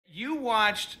you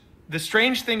watched The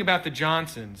Strange Thing About the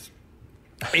Johnsons,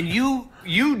 and you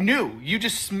knew, you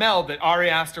just smelled that Ari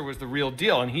Aster was the real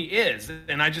deal, and he is.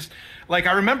 And I just, like,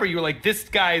 I remember you were like, this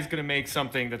guy is going to make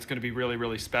something that's going to be really,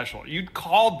 really special. You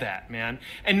called that, man.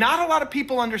 And not a lot of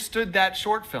people understood that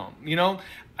short film, you know?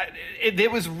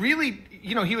 It was really,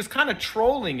 you know, he was kind of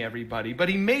trolling everybody, but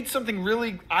he made something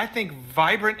really, I think,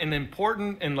 vibrant and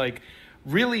important and, like,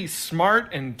 really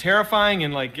smart and terrifying.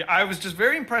 And, like, I was just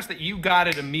very impressed that you got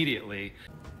it immediately.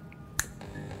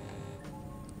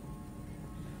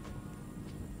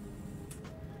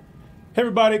 Hey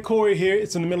everybody, Korey here.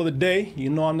 It's in the middle of the day. You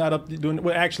know I'm not up doing,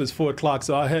 well actually it's 4 o'clock,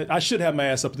 so I should have my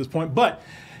ass up at this point. But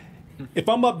if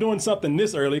I'm up doing something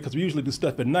this early, because we usually do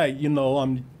stuff at night, you know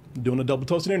I'm doing a double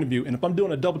toasted interview. And if I'm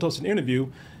doing a double toasted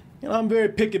interview, you know I'm very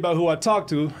picky about who I talk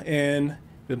to. And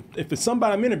if it's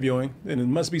somebody I'm interviewing, then it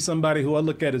must be somebody who I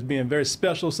look at as being very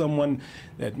special, someone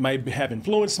that might have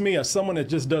influenced me, or someone that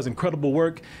just does incredible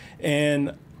work.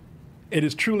 And it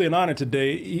is truly an honor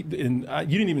today, and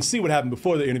you didn't even see what happened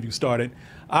before the interview started.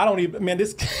 I don't even, man,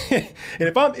 this, and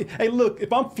if I'm, hey look,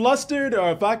 if I'm flustered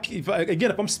or if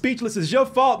I'm speechless, it's your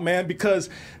fault, man, because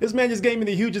this man just gave me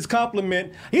the hugest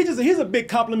compliment. He's a big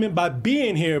compliment by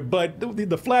being here, but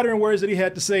the flattering words that he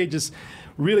had to say just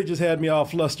really just had me all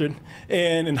flustered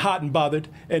and hot and bothered.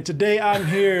 And today I'm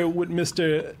here with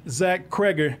Mr. Zach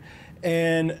Cregger.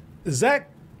 And Zach,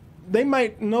 they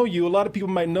might know you, a lot of people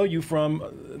might know you from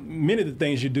many of the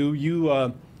things you do.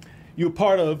 You're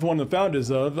part of, one of the founders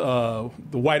of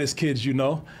the Whitest kids, you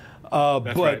know. That's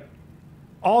but right.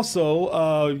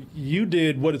 Also, you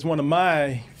did what is one of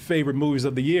my favorite movies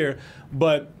of the year.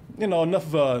 But, you know,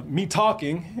 enough of me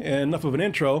talking and enough of an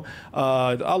intro.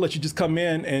 I'll let you just come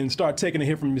in and start taking it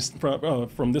here from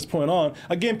this point on.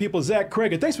 Again, people, Zach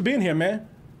Cregger, thanks for being here, man.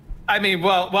 I mean,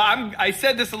 I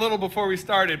said this a little before we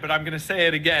started, but I'm going to say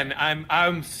it again.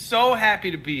 I'm so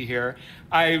happy to be here.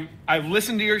 I've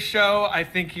listened to your show. I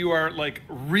think you are, like,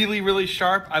 really, really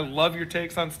sharp. I love your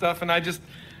takes on stuff, and I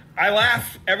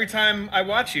laugh every time I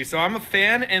watch you. So I'm a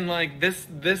fan, and, like, this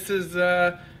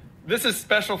is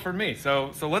special for me.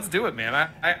 So let's do it, man.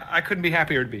 I couldn't be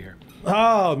happier to be here.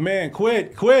 Oh man,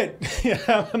 quit!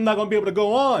 I'm not gonna be able to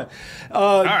go on.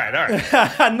 All right.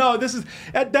 No,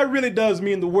 that really does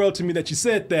mean the world to me that you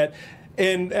said that.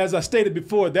 And as I stated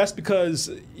before, that's because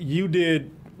you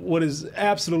did what is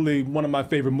absolutely one of my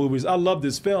favorite movies. I love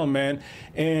this film, man.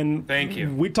 And thank you.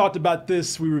 We talked about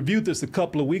this. We reviewed this a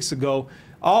couple of weeks ago.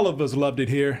 All of us loved it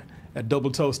here at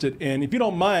Double Toasted. And if you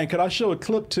don't mind, could I show a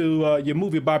clip to your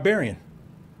movie Barbarian?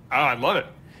 Oh, I love it.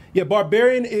 Yeah,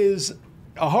 Barbarian is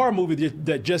a horror movie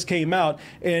that just came out,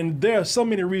 and there are so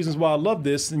many reasons why I love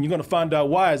this, and you're going to find out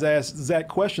why as I ask Zach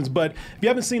questions. But if you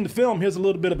haven't seen the film, here's a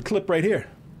little bit of a clip right here.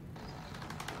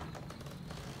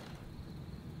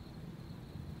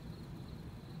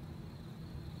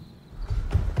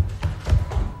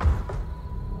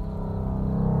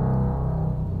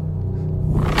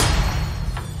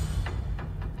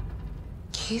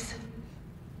 Keith?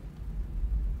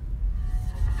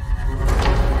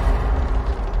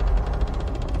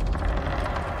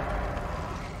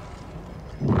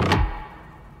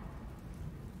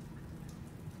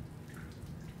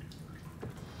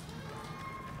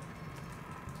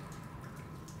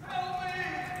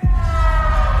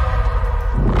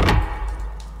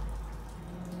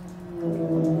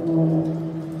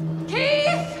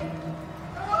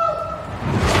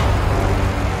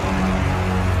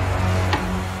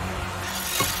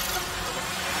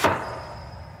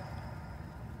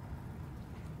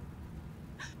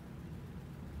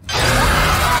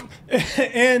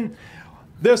 And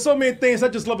there's so many things I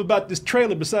just love about this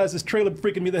trailer, besides this trailer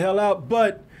freaking me the hell out.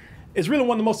 But it's really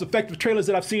one of the most effective trailers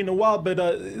that I've seen in a while. But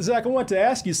Zach, I want to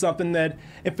ask you something that,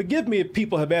 and forgive me if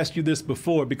people have asked you this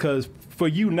before, because for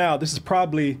you now, this is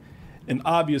probably an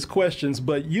obvious question,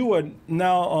 but you are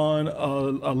now on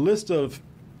a list of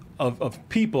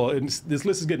people, and this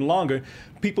list is getting longer,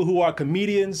 people who are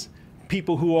comedians,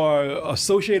 people who are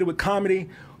associated with comedy,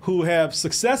 who have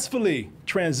successfully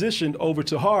transitioned over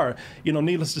to horror. You know,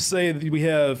 needless to say, we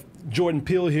have Jordan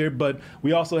Peele here, but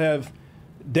we also have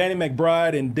Danny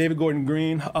McBride and David Gordon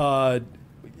Green.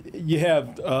 You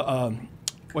have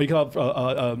what you call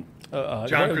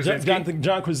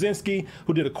John Krasinski,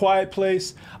 who did A Quiet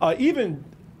Place. Even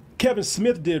Kevin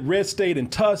Smith did Red State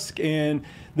and Tusk, and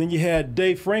then you had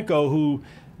Dave Franco, who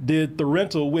did The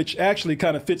Rental, which actually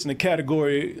kind of fits in the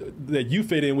category that you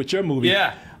fit in with your movie.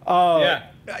 Yeah.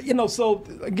 You know, so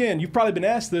again, you've probably been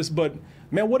asked this, but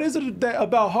man, what is it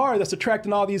about horror that's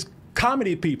attracting all these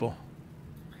comedy people?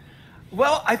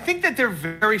 Well, I think that they're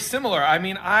very similar. I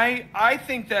mean, I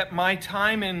think that my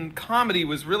time in comedy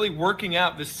was really working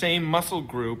out the same muscle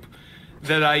group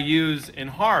that I use in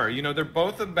horror. You know, they're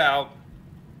both about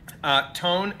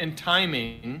tone and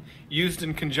timing used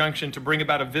in conjunction to bring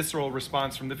about a visceral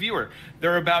response from the viewer.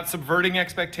 They're about subverting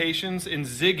expectations and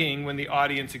zigging when the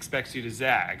audience expects you to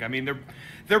zag. I mean,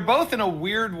 they're both in a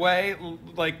weird way,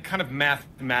 like kind of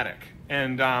mathematic.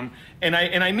 And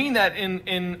I mean that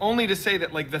in only to say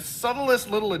that, like, the subtlest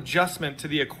little adjustment to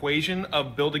the equation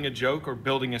of building a joke or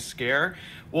building a scare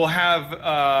will have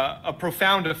a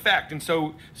profound effect. And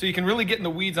so you can really get in the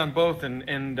weeds on both, and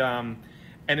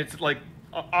it's like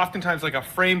oftentimes like a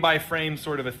frame by frame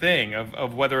sort of a thing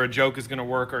of whether a joke is going to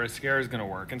work or a scare is going to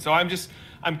work. And so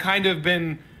I'm kind of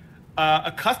been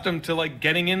accustomed to like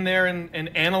getting in there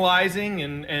and analyzing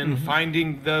and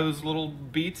finding those little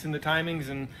beats and the timings,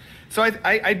 and so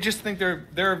I just think they're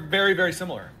very, very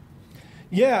similar.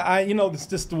 Yeah, it's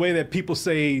just the way that people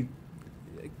say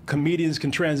comedians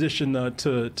can transition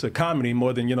to comedy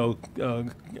more than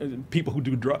people who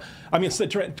do drama. I mean,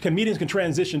 comedians can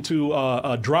transition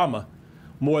to drama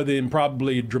more than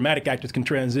probably dramatic actors can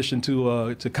transition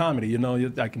to comedy. You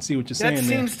know, I can see what you're saying. That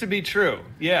seems to be true.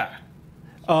 Yeah.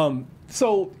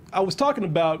 So I was talking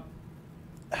about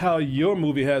how your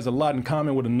movie has a lot in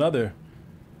common with another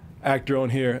actor on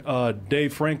here,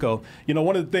 Dave Franco. You know,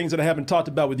 one of the things that I haven't talked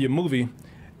about with your movie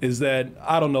is that,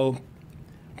 I don't know,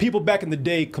 people back in the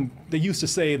day, they used to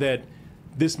say that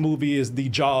this movie is the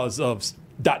Jaws of ...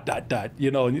 You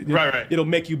know, right. It'll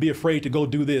make you be afraid to go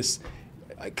do this.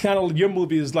 Kind of, your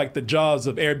movie is like the Jaws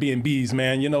of Airbnbs,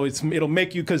 man. You know, it'll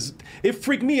make you, because it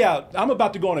freaked me out. I'm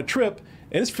about to go on a trip,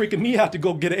 and it's freaking me out to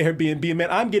go get an Airbnb, man.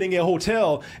 I'm getting a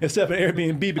hotel instead of an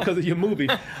Airbnb because of your movie.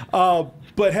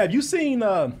 But have you seen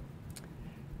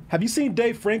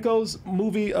Dave Franco's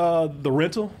movie, The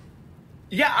Rental?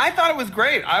 Yeah, I thought it was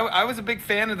great. I was a big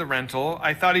fan of The Rental.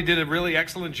 I thought he did a really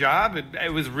excellent job.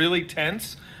 It was really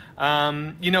tense.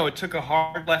 It took a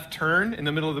hard left turn in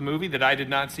the middle of the movie that I did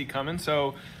not see coming.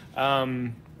 So,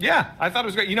 yeah, I thought it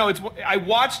was great. You know, I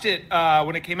watched it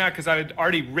when it came out because I had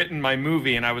already written my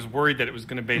movie, and I was worried that it was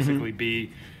going to basically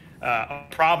be a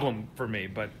problem for me.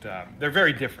 But they're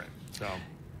very different. So.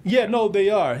 Yeah, no,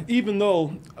 they are. Even though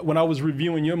when I was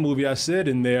reviewing your movie, I said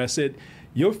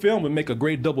your film would make a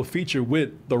great double feature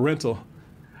with The Rental.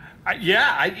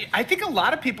 I think a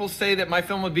lot of people say that my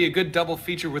film would be a good double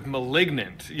feature with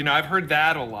Malignant. You know, I've heard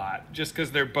that a lot, just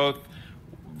because they're both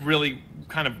really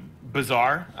kind of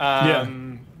bizarre.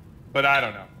 But I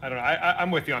don't know.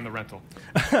 I'm with you on The Rental.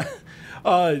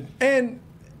 And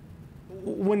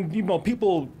when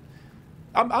people,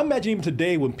 I imagine even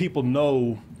today when people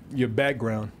know your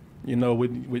background,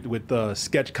 with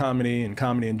sketch comedy and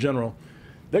comedy in general,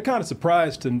 they're kind of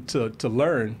surprised to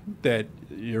learn that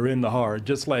you're into horror,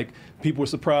 just like people were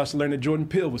surprised to learn that Jordan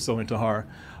Peele was so into horror.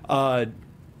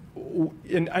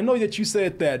 And I know that you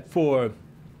said that for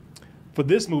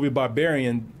this movie,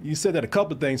 Barbarian, you said that a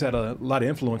couple of things had a lot of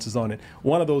influences on it.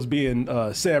 One of those being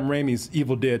Sam Raimi's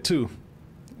Evil Dead 2.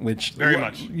 Which very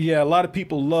much, yeah, a lot of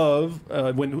people love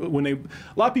a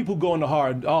lot of people who go into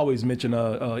horror always mention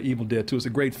Evil Dead 2. It's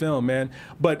a great film, man.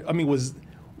 But I mean,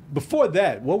 before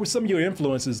that, what were some of your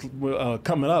influences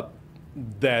coming up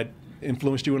that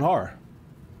influenced you in horror?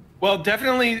 Well,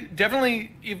 definitely,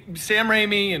 Sam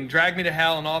Raimi and Drag Me to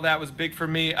Hell and all that was big for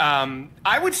me.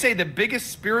 I would say the biggest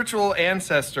spiritual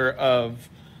ancestor of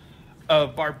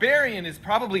Barbarian is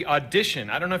probably Audition.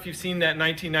 I don't know if you've seen that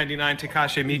 1999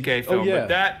 Takashi Miike film, but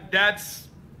that's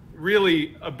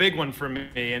really a big one for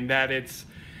me, in that it's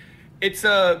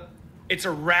a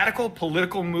radical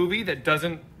political movie that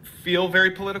doesn't feel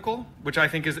very political, which I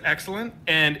think is excellent,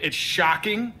 and it's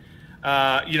shocking.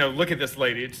 Look at this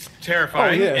lady; it's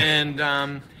terrifying,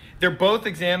 and they're both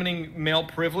examining male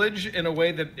privilege in a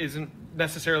way that isn't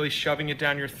necessarily shoving it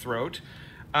down your throat.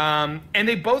 And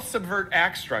they both subvert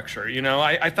act structure. You know,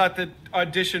 I thought that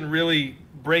Audition really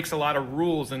breaks a lot of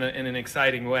rules in an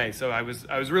exciting way. So I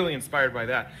was really inspired by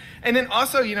that. And then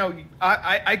also,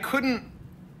 I couldn't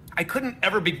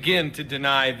ever begin to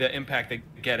deny the impact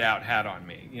that Get Out had on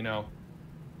me. You know.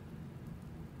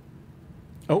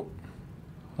 Oh,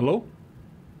 hello.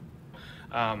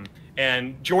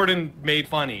 And Jordan made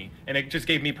funny, and it just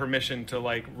gave me permission to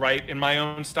write in my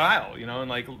own style, and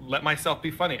let myself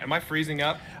be funny. Am I freezing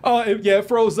up? It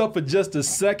froze up for just a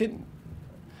second.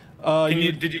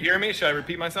 Did you hear me? Should I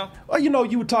repeat myself? Well,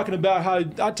 you were talking about how,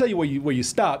 I'll tell you where you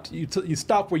stopped. You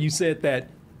stopped where you said that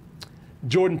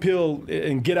Jordan Peele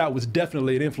and Get Out was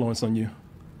definitely an influence on you.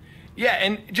 Yeah,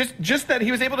 and just that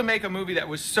he was able to make a movie that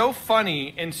was so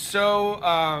funny and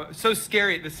so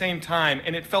scary at the same time,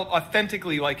 and it felt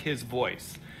authentically like his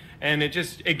voice, and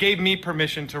it gave me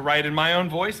permission to write in my own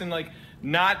voice and like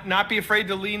not be afraid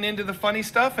to lean into the funny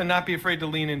stuff and not be afraid to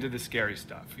lean into the scary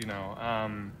stuff.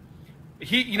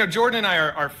 Jordan and I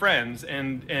are friends,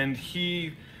 and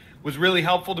he was really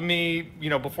helpful to me,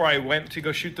 before I went to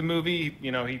go shoot the movie.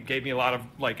 He gave me a lot of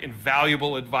like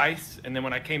invaluable advice. And then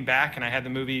when I came back and I had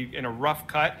the movie in a rough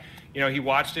cut, he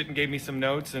watched it and gave me some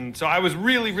notes. And so I was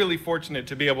really, really fortunate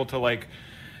to be able to like,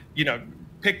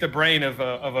 pick the brain of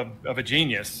a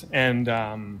genius. And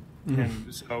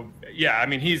so, yeah, I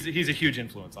mean, he's a huge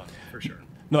influence on me for sure.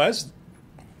 No,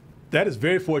 that is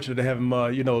very fortunate to have him,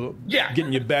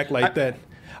 getting you back like that.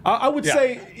 I would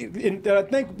say, and I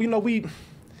think,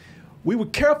 we were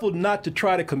careful not to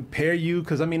try to compare you,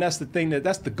 because I mean that's the thing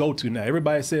that's the go-to now.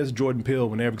 Everybody says Jordan Peele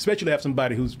whenever, especially to have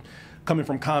somebody who's coming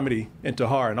from comedy into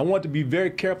horror. And I want to be very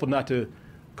careful not to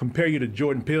compare you to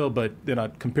Jordan Peele, but then I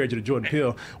compared you to Jordan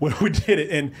Peele when we did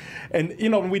it. And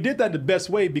when we did that the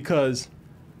best way, because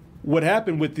what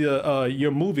happened with your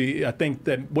movie, I think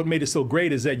that what made it so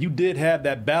great is that you did have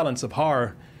that balance of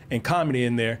horror and comedy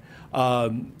in there,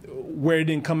 where it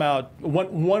didn't come out.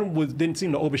 One didn't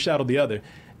seem to overshadow the other.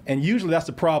 And usually that's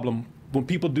the problem when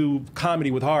people do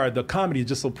comedy with horror. The comedy is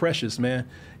just so precious, man.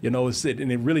 And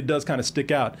it really does kind of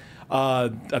stick out. I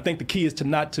think the key is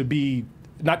not to be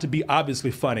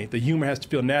obviously funny. The humor has to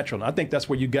feel natural. And I think that's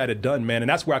where you got it done, man. And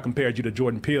that's where I compared you to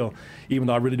Jordan Peele, even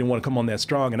though I really didn't want to come on that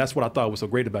strong. And that's what I thought was so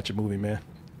great about your movie, man.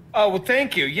 Oh, well,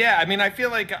 thank you. Yeah, I mean, I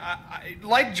feel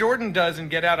like Jordan does in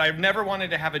Get Out, I've never wanted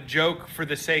to have a joke for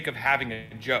the sake of having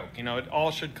a joke. It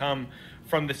all should come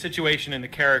from the situation and the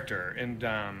character, and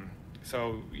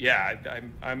so yeah,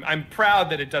 I'm proud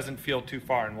that it doesn't feel too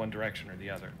far in one direction or the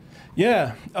other.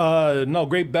 Yeah, no,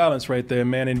 great balance right there,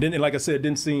 man. And then, like I said, it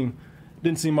didn't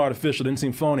seem artificial, didn't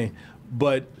seem phony.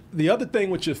 But the other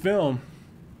thing with your film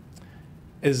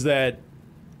is that,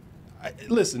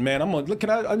 listen, man, I'm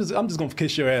just gonna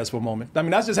kiss your ass for a moment. I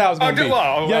mean, that's just how it's gonna be.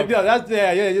 Well,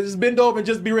 yeah. Just bend over and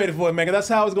just be ready for it, man. 'Cause that's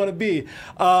how it's gonna be.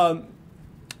 I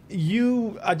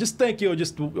just think you're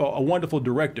just a wonderful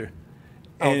director.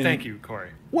 And, thank you,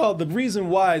 Korey. Well, the reason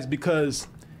why is because,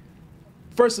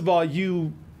 first of all,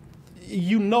 you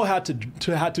know how to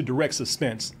direct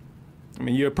suspense. I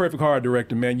mean, you're a perfect horror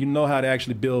director, man. You know how to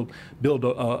actually build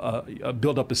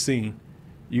up a scene.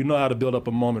 You know how to build up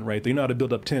a moment right there. You know how to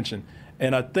build up tension.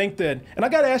 And I think that, and I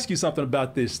got to ask you something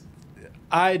about this.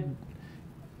 I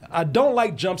don't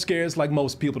like jump scares like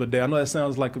most people today. I know that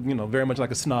sounds like, very much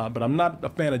like a snob, but I'm not a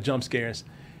fan of jump scares.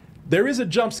 There is a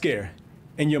jump scare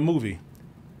in your movie.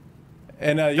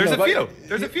 And There's a few.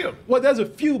 Well, there's a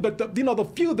few, but the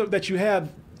few that you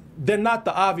have, they're not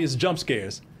the obvious jump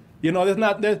scares. They're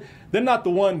not the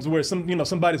ones where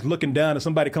somebody's looking down and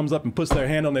somebody comes up and puts their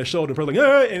hand on their shoulder and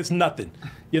and it's nothing.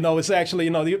 It's actually,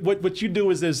 what you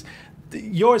do is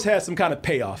yours has some kind of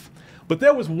payoff. But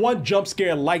there was one jump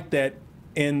scare like that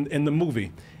in the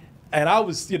movie. And I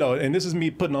was, and this is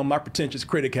me putting on my pretentious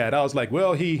critic hat. I was like,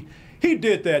 well, he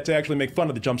did that to actually make fun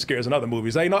of the jump scares in other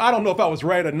movies. I don't know if I was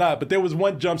right or not, but there was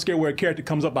one jump scare where a character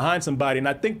comes up behind somebody, and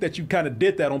I think that you kind of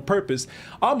did that on purpose,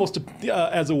 almost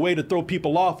as a way to throw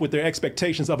people off with their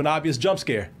expectations of an obvious jump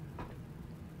scare.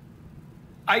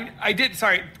 I did.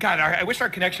 Sorry, God, I wish our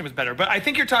connection was better. But I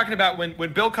think you're talking about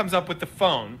when Bill comes up with the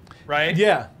phone, right?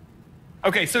 Yeah.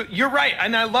 Okay, so you're right,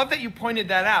 and I love that you pointed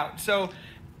that out. So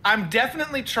I'm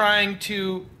definitely trying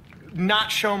to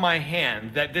not show my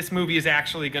hand that this movie is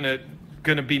actually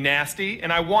gonna be nasty,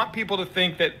 and I want people to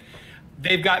think that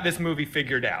they've got this movie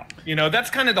figured out. That's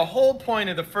kind of the whole point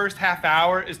of the first half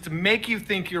hour, is to make you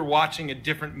think you're watching a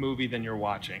different movie than you're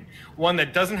watching. One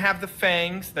that doesn't have the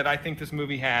fangs that I think this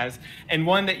movie has, and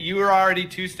one that you are already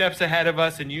 2 steps ahead of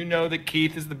us, and that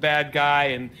Keith is the bad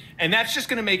guy, and that's just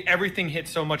gonna make everything hit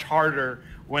so much harder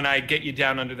when I get you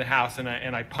down under the house and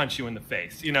I punch you in the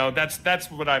face. That's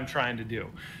what I'm trying to do.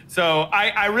 So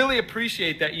I really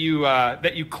appreciate that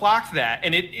you clocked that,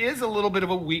 and it is a little bit of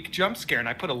a weak jump scare, and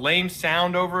I put a lame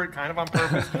sound over it kind of on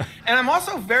purpose. And I'm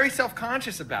also very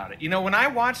self-conscious about it. When I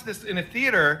watch this in a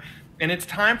theater and it's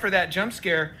time for that jump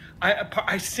scare,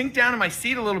 I sink down in my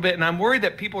seat a little bit, and I'm worried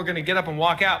that people are going to get up and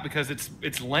walk out because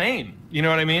it's lame. You know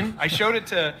what I mean? I showed it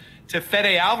to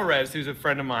Fede Alvarez, who's a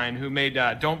friend of mine, who made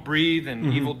Don't Breathe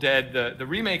and Evil Dead, the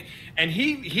remake, and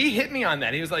he hit me on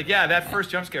that. He was like, yeah, that first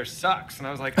jump scare sucks. And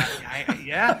I was like,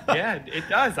 yeah, it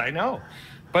does, I know.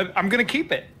 But I'm going to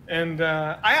keep it. And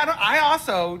I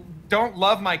also don't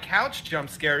love my couch jump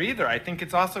scare either. I think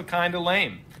it's also kind of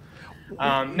lame.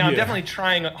 Now I'm definitely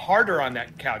trying harder on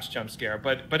that couch jump scare,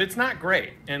 but it's not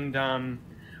great. And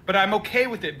but I'm okay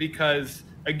with it because,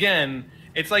 again,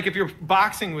 it's like if you're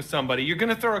boxing with somebody, you're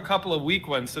going to throw a couple of weak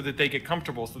ones so that they get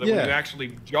comfortable, so that when you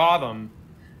actually jaw them,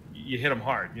 you hit them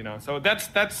hard, you know? So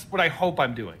that's what I hope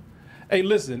I'm doing. Hey,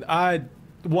 listen, I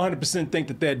 100%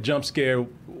 think that jump scare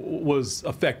was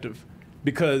effective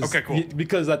because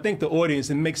because I think the audience,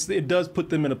 it does put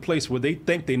them in a place where they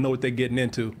think they know what they're getting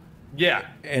into. Yeah,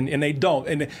 and they don't,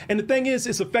 and the thing is,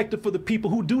 it's effective for the people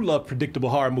who do love predictable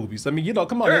horror movies. I mean, you know,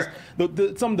 come on,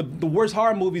 some of the worst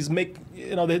horror movies make,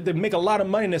 you know, they make a lot of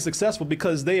money and they're successful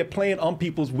because they are playing on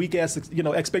people's weak ass, you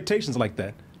know, expectations like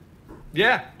that.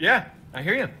 Yeah, I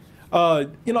hear you.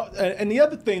 You know, and the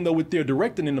other thing though with their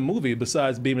directing in the movie,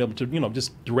 besides being able to, you know,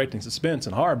 just directing suspense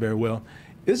and horror very well,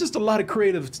 it's just a lot of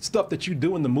creative stuff that you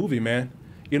do in the movie, man.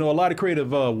 You know, a lot of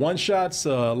creative one-shots,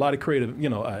 a lot of creative, you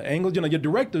know, angles. You know, your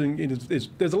directing,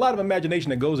 there's a lot of imagination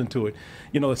that goes into it.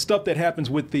 You know, the stuff that happens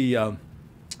in the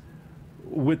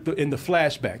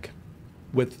flashback,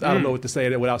 with I don't know what to say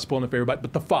that without spoiling for everybody,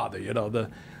 but the father, you know,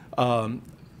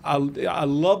 I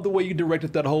love the way you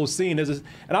directed that whole scene. And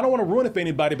I don't want to ruin it for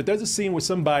anybody, but there's a scene where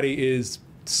somebody is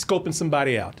scoping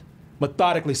somebody out,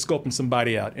 methodically scoping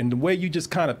somebody out, and the way you just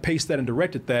kind of paced that and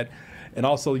directed that. And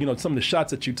also, you know, some of the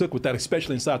shots that you took with that,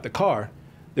 especially inside the car,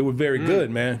 they were very good,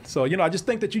 man. So, you know, I just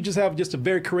think that you just have just a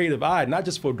very creative eye, not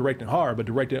just for directing horror, but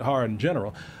directing horror in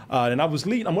general. And I'm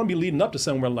going to be leading up to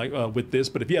somewhere like with this,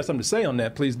 but if you have something to say on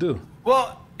that, please do.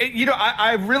 Well, you know,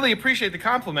 I really appreciate the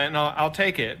compliment, and I'll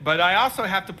take it. But I also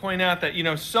have to point out that, you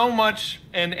know, so much,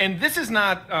 and this is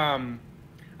not, I'm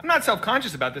not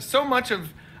self-conscious about this, so much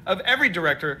of every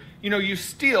director, you know, you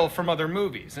steal from other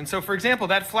movies. And so, for example,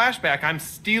 that flashback, I'm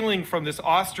stealing from this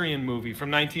Austrian movie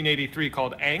from 1983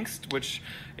 called Angst, which,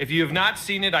 if you have not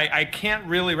seen it, I can't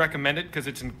really recommend it because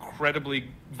it's incredibly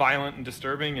violent and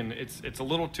disturbing, and it's a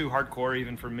little too hardcore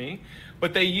even for me.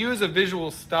 But they use a visual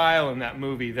style in that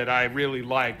movie that I really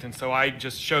liked, and so I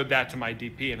just showed that to my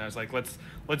DP, and I was like, let's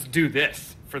do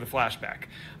this for the flashback.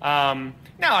 Now,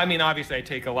 I mean, obviously, I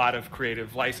take a lot of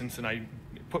creative license, and I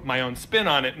put my own spin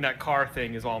on it, and that car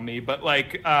thing is all me. But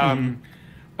like,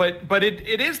 but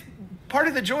it is part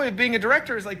of the joy of being a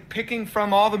director, is like picking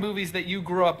from all the movies that you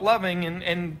grew up loving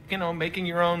and you know, making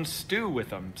your own stew with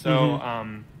them. So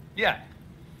yeah.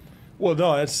 Well,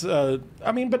 no, it's I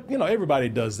mean, but you know, everybody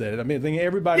does that. I mean, I think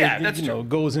everybody you know,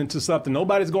 goes into something.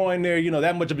 Nobody's going there, you know,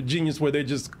 that much of a genius where they're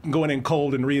just going in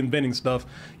cold and reinventing stuff.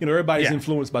 You know, everybody's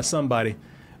influenced by somebody,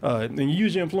 and you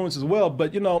use your influence as well.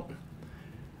 But you know,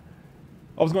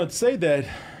 I was going to say that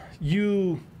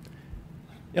you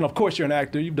know, of course, you're an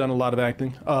actor. You've done a lot of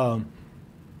acting.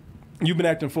 You've been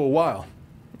acting for a while.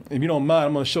 If you don't mind,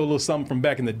 I'm going to show a little something from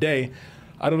back in the day.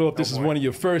 I don't know if this is one of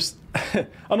your first. I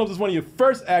don't know if this is one of your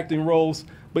first acting roles,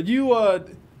 but you're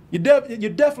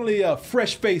definitely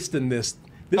fresh-faced in this.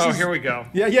 Here we go.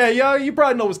 Yeah. You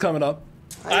probably know what's coming up.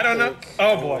 I don't know.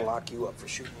 Oh boy. I'll lock you up for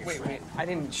shooting your friend. Wait, I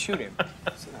didn't shoot him.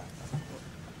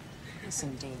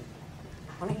 Listen, Dean,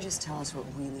 why don't you just tell us what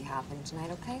really happened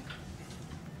tonight, okay?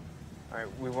 All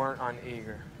right, we weren't on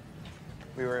Eager.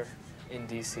 We were in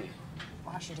D.C.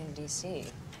 Washington, D.C.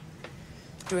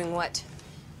 Doing what?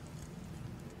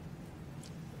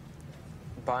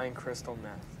 Buying crystal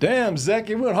meth. Damn, Zach,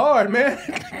 you went hard, man.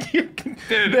 Dude,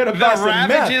 the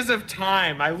ravages of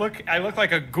time. I look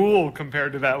like a ghoul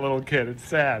compared to that little kid. It's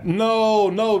sad.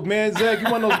 No, man, Zach,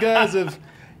 you're one of those guys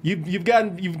you've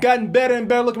gotten better and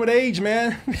better looking with age,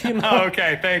 man. You know? Oh,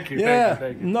 okay, thank you. Yeah.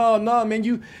 Thank you. No, man,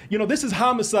 you know, this is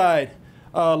Homicide,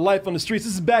 Life on the Streets.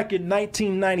 This is back in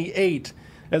 1998.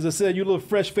 As I said, you little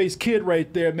fresh-faced kid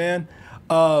right there, man.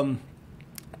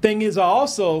 Thing is, now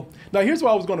here's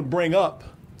what I was going to bring up.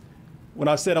 When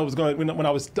I said I was going, I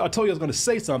told you I was going to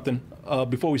say something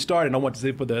before we started, and I wanted to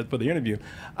say for the interview.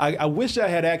 I wish I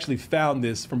had actually found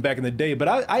this from back in the day, but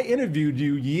I interviewed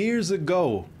you years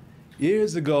ago,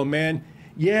 man.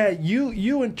 Yeah,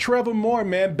 you and Trevor Moore,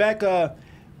 man, back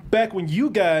when you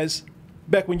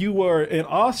were in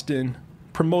Austin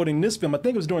promoting this film. I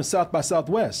think it was during South by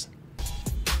Southwest.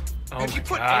 Oh, have you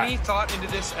put any thought into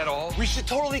this at all? We should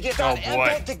totally get that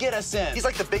Ed to get us in. He's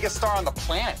like the biggest star on the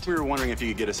planet. We were wondering if you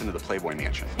could get us into the Playboy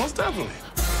Mansion. Most definitely.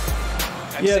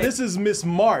 This is Miss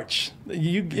March.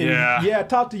 I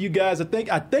talked to you guys. I think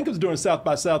it was during South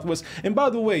by Southwest. And by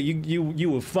the way, you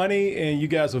were funny, and you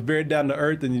guys were very down to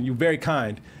earth, and you're very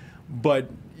kind. But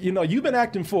you know, you've been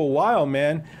acting for a while,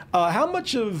 man. How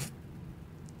much of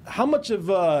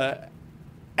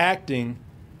acting?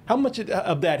 How much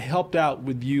of that helped out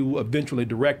with you eventually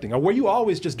directing? Or were you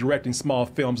always just directing small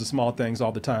films and small things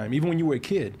all the time, even when you were a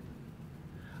kid?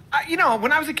 You know,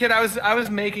 when I was a kid, I was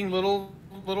making little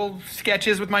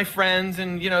sketches with my friends,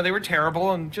 and you know, they were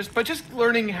terrible, and just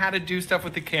learning how to do stuff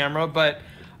with the camera. But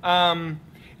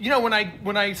you know,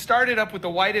 when I started up with the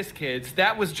Whitest kids,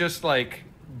 that was just like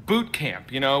boot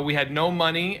camp. You know, we had no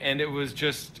money, and it was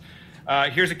just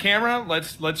here's a camera,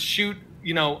 let's shoot,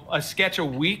 you know, a sketch a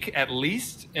week at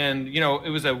least. And you know, it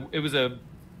was a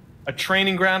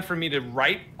training ground for me to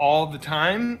write all the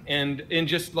time and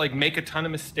just like make a ton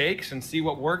of mistakes and see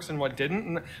what works and what didn't.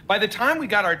 And by the time we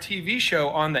got our TV show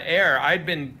on the air, I'd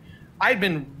been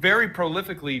very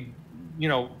prolifically, you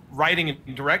know, writing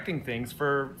and directing things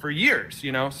for years,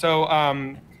 you know. So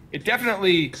it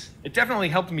definitely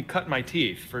helped me cut my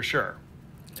teeth for sure.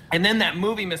 And then that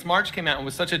movie Miss March came out and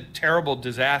was such a terrible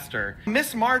disaster.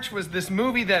 Miss March was this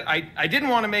movie that I didn't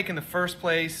want to make in the first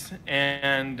place,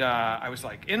 and I was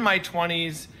like in my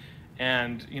 20s,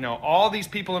 and you know, all these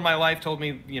people in my life told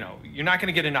me, you know, you're not going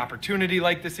to get an opportunity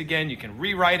like this again. You can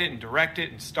rewrite it and direct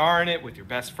it and star in it with your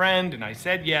best friend. And I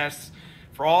said yes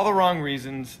for all the wrong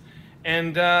reasons.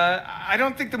 And I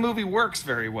don't think the movie works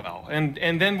very well. And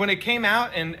then when it came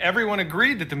out and everyone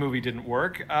agreed that the movie didn't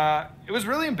work, it was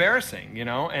really embarrassing, you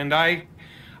know. And I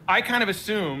kind of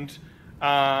assumed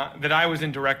that I was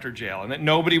in director jail and that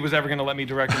nobody was ever going to let me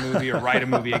direct a movie or write a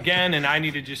movie again, and I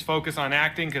needed to just focus on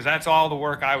acting because that's all the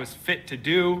work I was fit to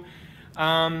do.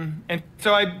 And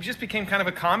so I just became kind of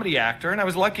a comedy actor, and I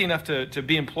was lucky enough to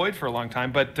be employed for a long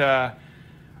time.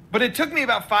 But it took me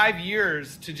about 5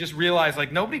 years to just realize,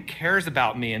 like, nobody cares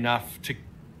about me enough to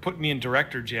put me in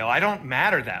director jail. I don't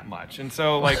matter that much. And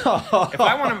so, like, if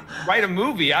I want to write a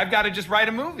movie, I've got to just write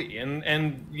a movie.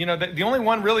 And you know, the only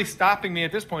one really stopping me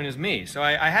at this point is me. So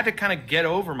I had to kind of get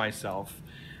over myself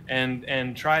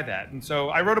and try that. And so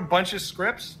I wrote a bunch of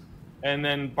scripts, and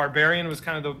then Barbarian was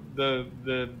kind of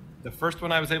the first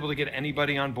one I was able to get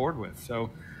anybody on board with. So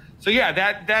yeah,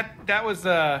 that was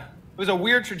it was a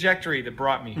weird trajectory that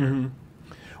brought me here. Mm-hmm.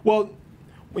 Well,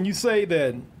 when you say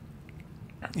that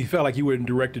you felt like you were in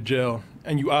director jail,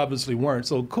 and you obviously weren't,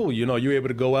 so cool, you know, you were able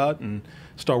to go out and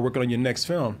start working on your next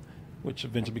film, which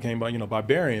eventually became, you know,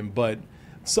 Barbarian. But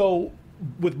so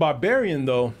with Barbarian,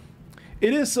 though,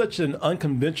 it is such an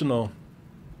unconventional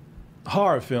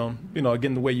horror film, you know,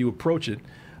 again, the way you approach it.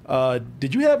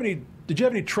 Did you have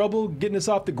any trouble getting this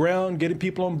off the ground, getting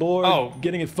people on board,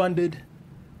 getting it funded?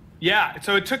 Yeah,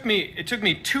 so it took me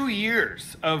 2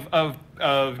 years of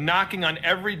knocking on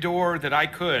every door that I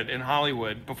could in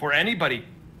Hollywood before anybody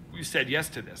said yes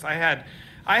to this. I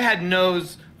had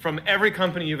no's from every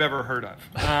company you've ever heard of.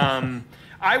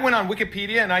 I went on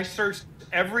Wikipedia and I searched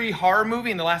every horror movie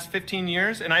in the last 15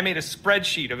 years, and I made a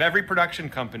spreadsheet of every production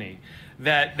company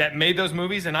that made those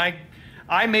movies, and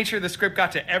I made sure the script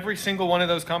got to every single one of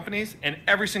those companies, and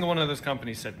every single one of those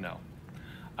companies said no.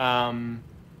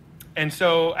 And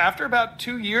so after about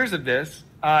 2 years of this,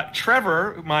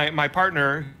 Trevor, my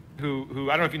partner, who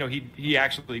I don't know if you know, he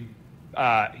actually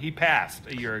he passed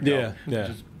a year ago. Yeah.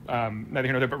 Which is, neither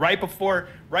here nor there. But right before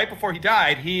he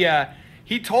died,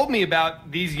 he told me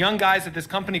about these young guys at this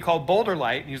company called Boulder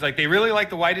Light. And he was like, they really like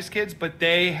the Whitest kids, but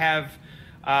they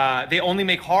only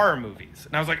make horror movies.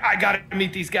 And I was like, I got to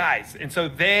meet these guys. And so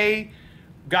they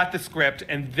got the script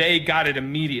and they got it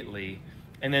immediately.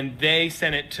 And then they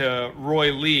sent it to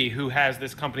Roy Lee, who has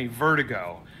this company,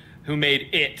 Vertigo, who made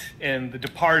It and The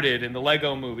Departed and the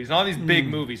Lego movies and all these big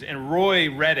movies. And Roy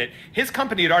read it. His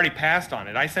company had already passed on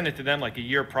it. I sent it to them like a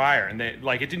year prior, and it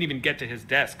didn't even get to his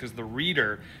desk because the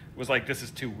reader was like, this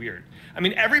is too weird. I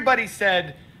mean, everybody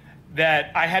said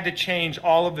that I had to change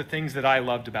all of the things that I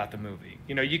loved about the movie.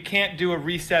 You know, you can't do a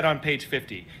reset on page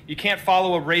 50. You can't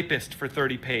follow a rapist for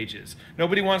 30 pages.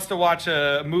 Nobody wants to watch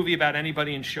a movie about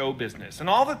anybody in show business. And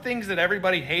all the things that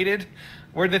everybody hated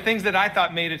were the things that I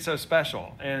thought made it so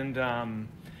special. And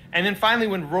then finally,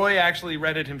 when Roy actually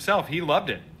read it himself, he loved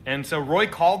it. And so Roy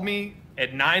called me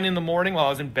at 9 in the morning while I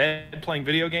was in bed playing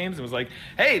video games and was like,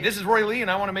 hey, this is Roy Lee and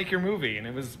I want to make your movie. And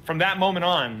it was from that moment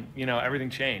on, you know, everything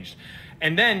changed.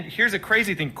 And then here's a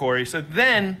crazy thing, Korey. So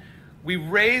then we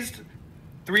raised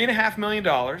 $3.5 million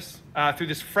through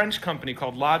this French company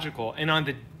called Logical. And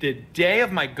on the day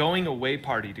of my going away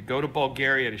party to go to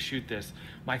Bulgaria to shoot this,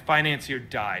 my financier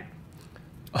died.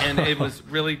 And it was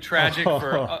really tragic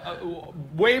for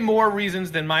way more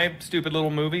reasons than my stupid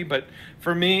little movie. But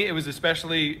for me, it was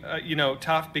especially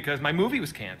tough because my movie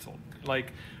was canceled.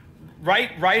 Like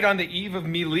right on the eve of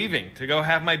me leaving to go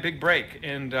have my big break.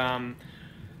 And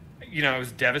it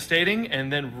was devastating.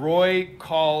 And then Roy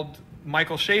called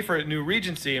Michael Schaefer at New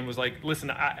Regency and was like,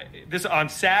 listen, this on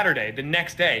Saturday, the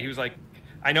next day, he was like,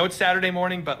 I know it's Saturday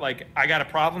morning, but like, I got a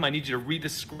problem. I need you to read the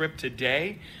script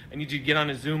today. I need you to get on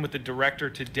a Zoom with the director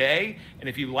today. And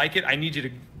if you like it, I need you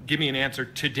to give me an answer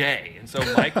today. And so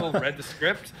Michael read the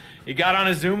script. He got on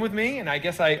a Zoom with me, and I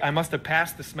guess I must have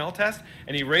passed the smell test.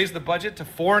 And he raised the budget to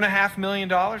 $4.5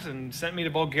 million and sent me to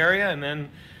Bulgaria. And then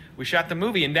we shot the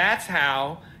movie. And that's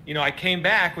how, you know, I came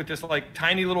back with this like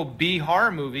tiny little B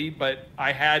horror movie, but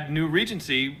I had New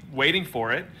Regency waiting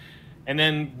for it. And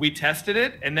then we tested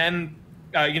it. And then,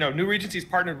 you know, New Regency's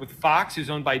partnered with Fox, who's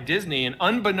owned by Disney. And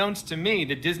unbeknownst to me,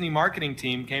 the Disney marketing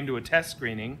team came to a test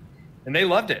screening, and they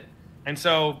loved it. And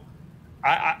so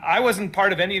I wasn't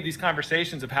part of any of these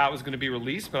conversations of how it was going to be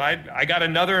released, but I got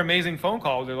another amazing phone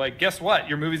call. They're like, guess what?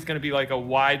 Your movie's going to be like a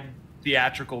wide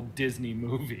theatrical Disney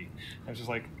movie. I was just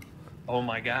like, oh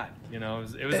my God. You know,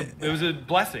 it was a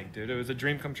blessing, dude. It was a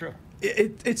dream come true.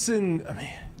 I mean,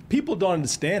 people don't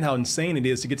understand how insane it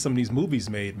is to get some of these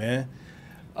movies made, man.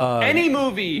 Any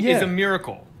movie is a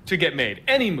miracle to get made.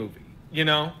 Any movie, you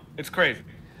know? It's crazy.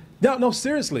 No,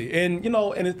 seriously. And, you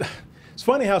know, and it's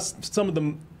funny how some of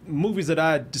the movies that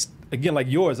I just, again, like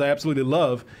yours, I absolutely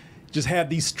love, just have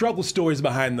these struggle stories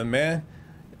behind them, man.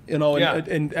 You know,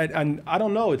 and I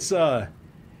don't know, it's one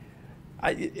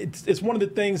of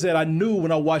the things that I knew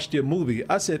when I watched your movie.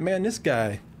 I said, man, this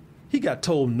guy, he got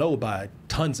told no by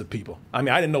tons of people. I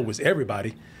mean, I didn't know it was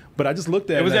everybody, but I just looked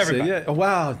at it and I said, yeah,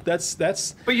 wow, that's.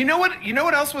 But you know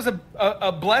what else was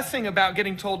a blessing about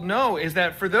getting told no is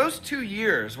that for those 2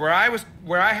 years where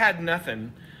I had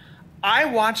nothing, I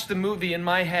watched the movie in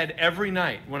my head every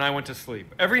night when I went to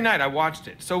sleep. Every night I watched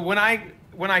it. So when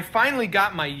I finally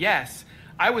got my yes,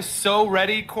 I was so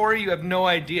ready, Korey, you have no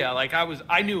idea. Like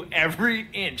I knew every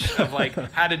inch of like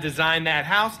how to design that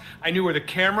house. I knew where the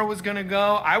camera was gonna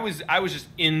go. I was just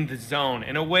in the zone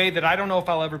in a way that I don't know if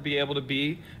I'll ever be able to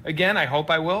be again. I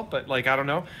hope I will, but like I don't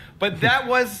know. But that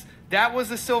was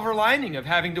the silver lining of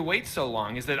having to wait so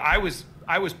long, is that I was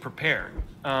prepared.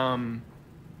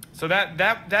 So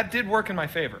that did work in my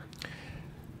favor.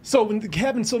 So when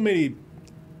having so many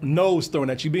no's thrown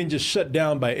at you, being just shut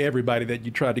down by everybody that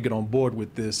you tried to get on board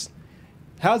with this,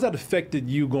 how's that affected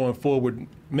you going forward,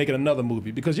 making another movie?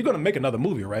 Because you're going to make another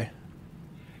movie, right?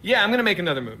 Yeah, I'm going to make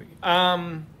another movie.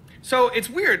 So it's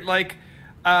weird. Like,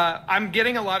 I'm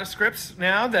getting a lot of scripts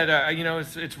now that, you know,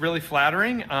 it's really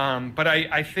flattering. But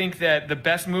I think that the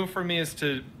best move for me is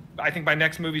I think my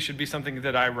next movie should be something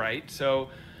that I write. So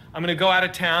I'm going to go out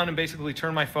of town and basically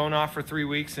turn my phone off for 3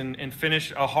 weeks and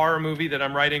finish a horror movie that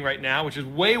I'm writing right now, which is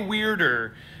way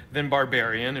weirder than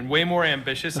Barbarian and way more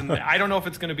ambitious. And I don't know if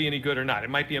it's going to be any good or not. It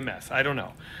might be a mess. I don't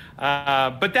know.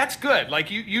 But that's good.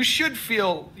 Like you should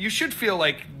feel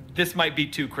like this might be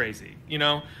too crazy, you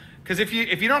know? Because if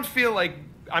you don't feel like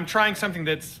I'm trying something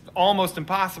that's almost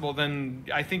impossible, then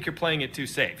I think you're playing it too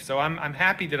safe. So I'm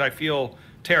happy that I feel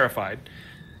terrified.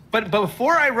 But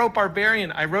before I wrote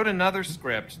Barbarian, I wrote another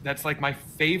script that's like my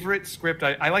favorite script.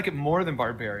 I like it more than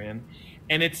Barbarian,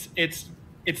 and it's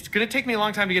going to take me a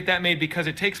long time to get that made because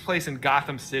it takes place in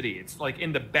Gotham City. It's like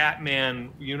in the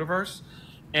Batman universe,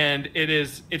 and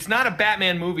it's not a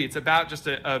Batman movie. It's about just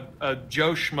a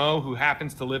Joe Schmo who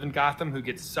happens to live in Gotham who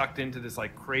gets sucked into this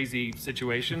like crazy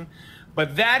situation.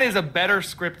 But that is a better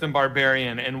script than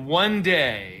Barbarian, and one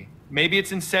day, maybe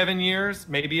it's in 7 years,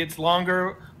 maybe it's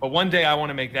longer, but one day I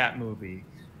want to make that movie.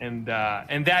 And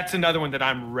that's another one that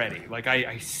I'm ready. Like,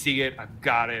 I see it, I've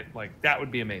got it. Like, that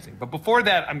would be amazing. But before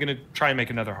that, I'm going to try and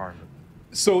make another horror movie.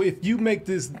 So if you make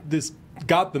this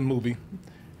Gotham movie,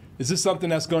 is this something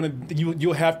that's going to,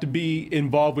 you'll have to be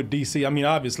involved with DC? I mean,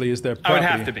 obviously, is there property? I would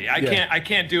have to be. I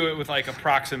can't do it with, like,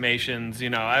 approximations,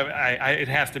 you know. It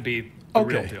has to be the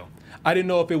real deal. I didn't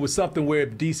know if it was something where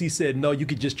if DC said no, you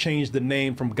could just change the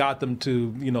name from Gotham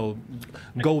to, you know,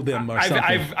 Gotham or something.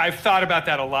 I've thought about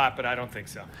that a lot, but I don't think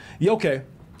so. Yeah, okay.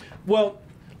 Well,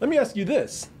 let me ask you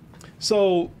this.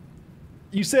 So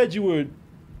you said you were,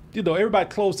 you know, everybody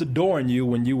closed the door on you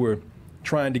when you were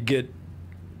trying to get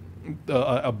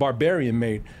a Barbarian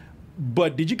made.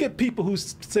 But did you get people who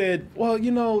said, well, you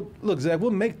know, look, Zach,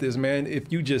 we'll make this, man,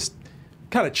 if you just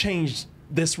kind of change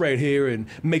this right here and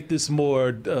make this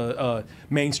more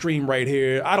mainstream right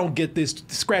here. I don't get this,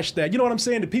 scratch that. You know what I'm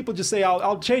saying? The people just say,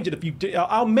 I'll change it if you,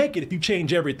 I'll make it if you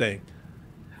change everything.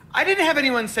 I didn't have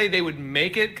anyone say they would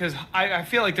make it because I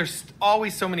feel like there's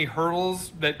always so many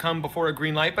hurdles that come before a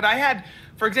green light. But I had,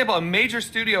 for example, a major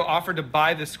studio offered to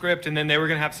buy the script and then they were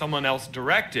going to have someone else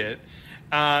direct it.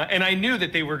 And I knew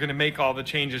that they were going to make all the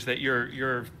changes that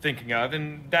you're thinking of,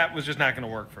 and that was just not going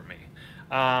to work for me.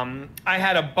 I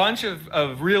had a bunch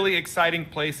of really exciting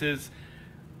places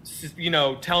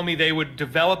tell me they would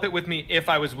develop it with me if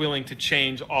I was willing to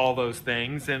change all those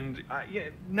things. And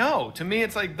no, to me,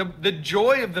 it's like the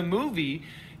joy of the movie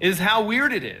is how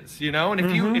weird it is,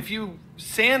 And if you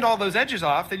sand all those edges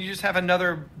off, then you just have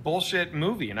another bullshit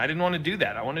movie. And I didn't want to do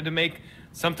that. I wanted to make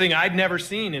something I'd never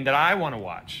seen and that I want to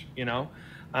watch.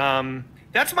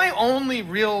 That's my only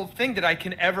real thing that I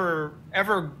can ever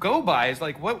go by is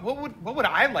like, what would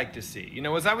I like to see?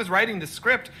 As I was writing the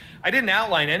script, I didn't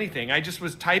outline anything. I just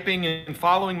was typing and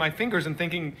following my fingers and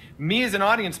thinking, me as an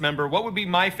audience member, what would be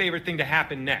my favorite thing to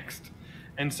happen next?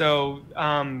 And so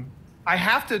I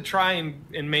have to try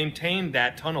and maintain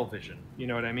that tunnel vision. You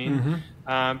know what I mean?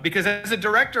 Because as a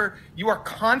director, you are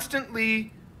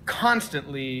constantly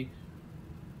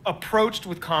approached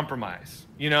with compromise,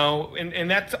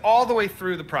 and that's all the way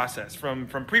through the process, from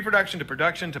pre-production to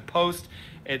production to post.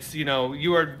 It's,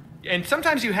 you are, and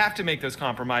sometimes you have to make those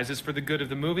compromises for the good of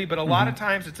the movie, but a lot of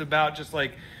times it's about just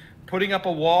like putting up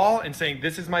a wall and saying,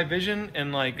 this is my vision,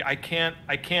 and like, I can't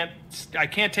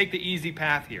take the easy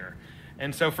path here.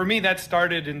 And so for me, that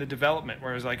started in the development, where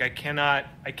I was like, I cannot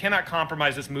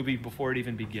compromise this movie before it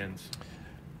even begins.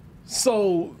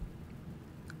 So,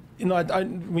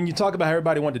 when you talk about how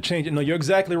everybody wanted to change it, you're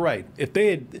exactly right.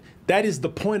 That is the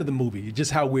point of the movie,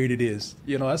 just how weird it is.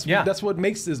 That's what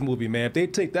makes this movie, man. If they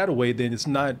take that away, then it's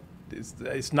not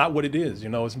what it is.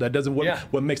 That doesn't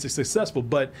what makes it successful.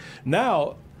 But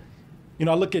now,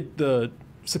 I look at the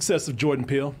success of Jordan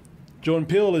Peele. Jordan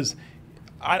Peele is,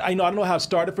 I don't know how it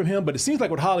started from him, but it seems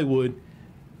like with Hollywood,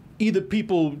 either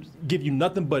people give you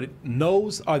nothing but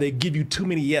no's, or they give you too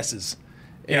many yeses.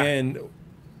 Yeah.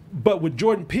 But with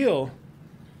Jordan Peele,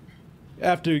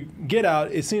 after Get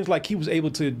Out, it seems like he was able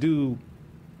to do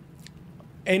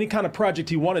any kind of project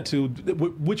he wanted to,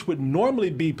 which would normally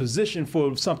be positioned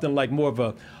for something like more of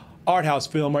a art house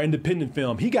film or independent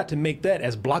film. He got to make that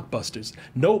as blockbusters.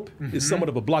 Nope is somewhat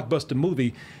of a blockbuster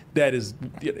movie that is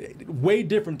way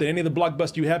different than any of the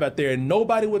blockbusters you have out there, and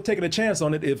nobody would have taken a chance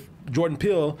on it if Jordan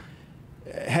Peele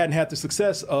hadn't had the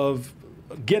success of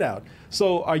Get Out.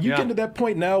 So are you getting to that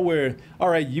point now where, all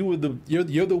right, you're the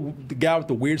guy with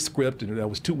the weird script and that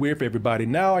was too weird for everybody.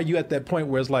 Now are you at that point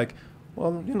where it's like,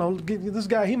 well, this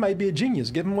guy, he might be a genius.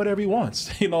 Give him whatever he wants.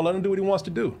 Let him do what he wants to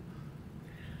do.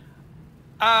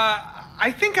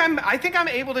 I think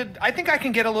I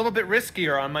can get a little bit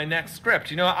riskier on my next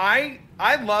script. I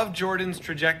love Jordan's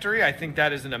trajectory. I think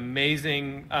that is an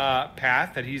amazing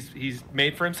path that he's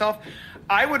made for himself.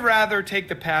 I would rather take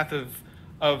the path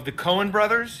of the Coen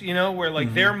brothers, where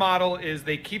like their model is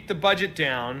they keep the budget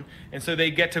down, and so they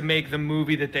get to make the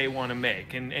movie that they want to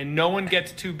make, and no one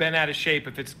gets too bent out of shape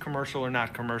if it's commercial or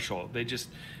not commercial.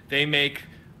 They make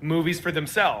movies for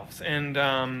themselves, and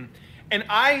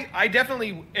I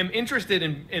definitely am interested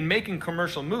in making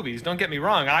commercial movies. Don't get me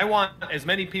wrong. I want as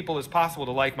many people as possible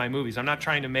to like my movies. I'm not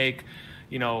trying to make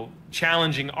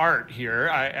challenging art here.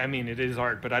 I mean, it is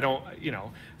art, but I don't,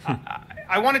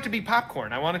 I want it to be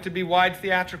popcorn. I want it to be wide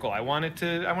theatrical. I want it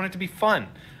to be fun.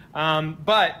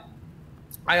 But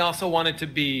I also want it to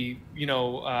be,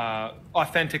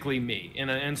 authentically me.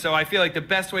 And so I feel like the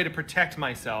best way to protect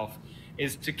myself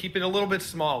is to keep it a little bit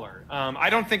smaller. I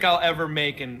don't think I'll ever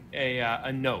make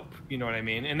a Nope. You know what I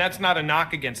mean? And that's not a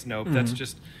knock against Nope.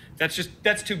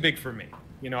 That's too big for me.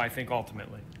 I think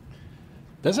ultimately.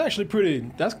 That's actually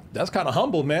that's kind of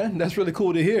humble, man. That's really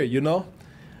cool to hear,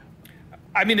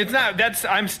 I mean, it's not,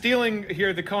 I'm stealing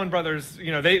here the Coen brothers,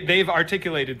 they've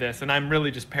articulated this, and I'm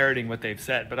really just parroting what they've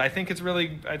said, but I think it's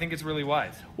really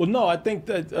wise. Well, no, I think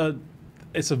that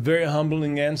it's a very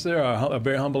humbling answer, a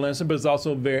very humble answer, but it's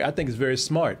also I think it's very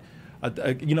smart.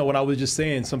 What I was just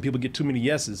saying, some people get too many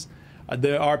yeses.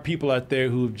 There are people out there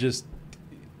who just,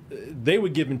 they were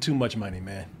given too much money,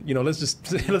 man. Let's just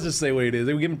say what it is.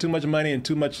 They were given too much money and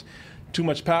too much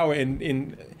power,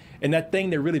 and that thing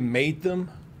that really made them,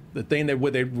 the thing that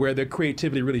where their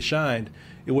creativity really shined,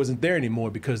 it wasn't there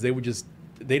anymore because they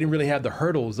didn't really have the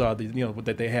hurdles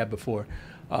that they had before.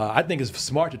 I think it's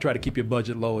smart to try to keep your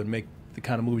budget low and make the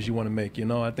kind of movies you want to make.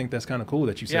 I think that's kind of cool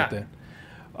that you said that.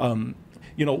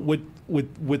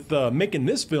 With making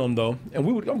this film though, and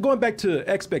I'm going back to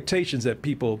expectations that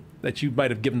you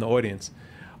might have given the audience.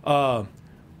 The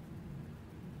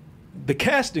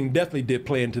casting definitely did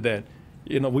play into that.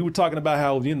 We were talking about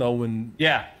how, when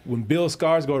Bill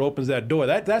Skarsgård opens that door,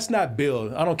 that's not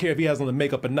Bill. I don't care if he has on the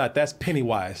makeup or not. That's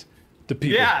Pennywise to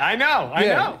people. Yeah, I know.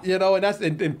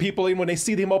 And people, even when they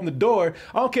see him open the door,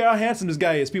 I don't care how handsome this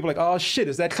guy is. People are like, oh shit,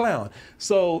 it's that clown.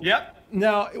 So yep.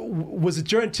 Now, was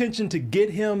it your intention to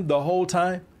get him the whole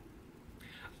time?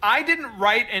 I didn't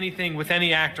write anything with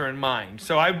any actor in mind,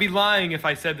 so I'd be lying if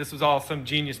I said this was all some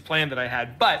genius plan that I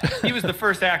had. But he was the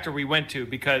first actor we went to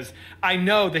because I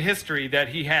know the history that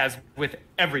he has with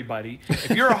everybody. If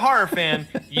you're a horror fan,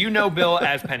 you know Bill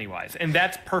as Pennywise, and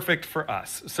that's perfect for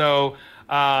us. So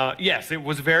yes, it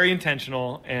was very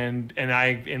intentional, and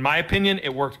in my opinion,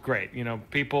 it worked great. You know,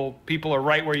 people are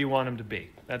right where you want them to be.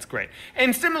 That's great.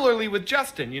 And similarly with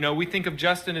Justin, you know, we think of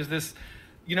Justin as this,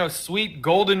 you know, sweet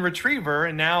golden retriever,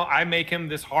 and now I make him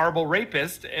this horrible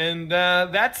rapist, and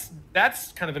that's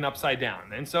kind of an upside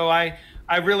down. And so I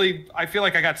feel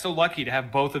like I got so lucky to have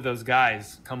both of those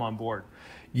guys come on board.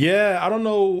 Yeah, I don't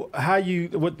know how you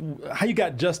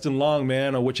got Justin Long,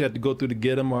 man, or what you had to go through to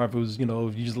get him, or if it was, you know,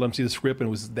 if you just let him see the script and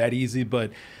it was that easy.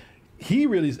 But he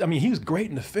really, I mean, he was great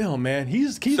in the film, man.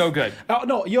 He's so good.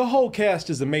 No, your whole cast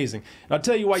is amazing. And I'll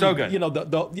tell you why. So good. You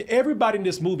know, everybody in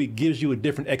this movie gives you a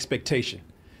different expectation.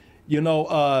 You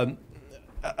know,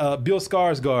 Bill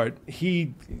Skarsgård,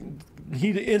 he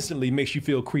instantly makes you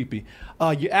feel creepy.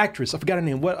 Your actress, I forgot her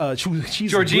name. What?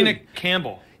 She's Georgina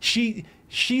Campbell.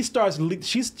 She's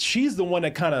the one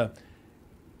that kind of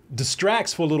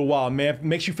distracts for a little while, man.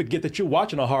 Makes you forget that you're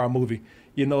watching a horror movie.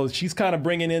 You know, she's kind of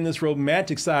bringing in this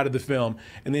romantic side of the film.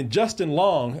 And then Justin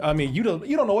Long, I mean, you don't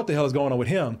know what the hell is going on with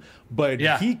him, but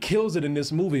he kills it in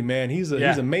this movie, man. He's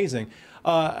amazing.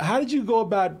 How did you go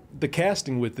about the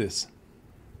casting with this?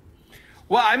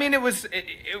 Well, I mean,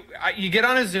 you get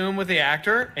on a Zoom with the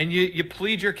actor and you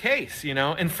plead your case, you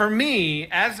know. And for me,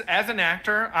 as an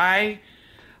actor, I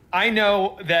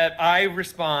know that I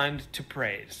respond to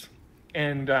praise.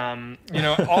 And you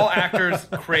know, all actors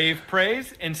crave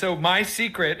praise, and so my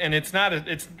secret, and it's not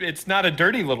a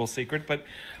dirty little secret, but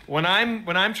when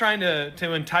I'm trying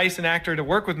to entice an actor to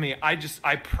work with me, I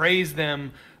praise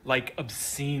them like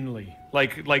obscenely,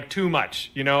 like too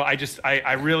much, you know.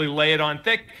 I really lay it on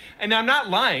thick, and I'm not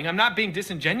lying. I'm not being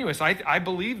disingenuous. I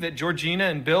believe that Georgina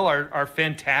and Bill are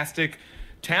fantastic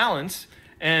talents,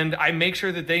 and I make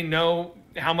sure that they know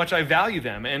how much I value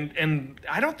them, and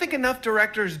I don't think enough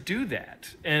directors do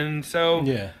that. And so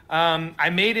I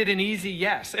made it an easy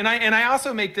yes. And I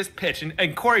also make this pitch, and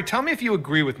Korey, tell me if you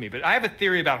agree with me, but I have a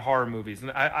theory about horror movies,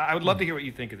 and I would love to hear what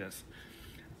you think of this.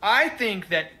 I think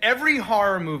that every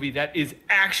horror movie that is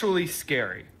actually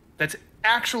scary, that's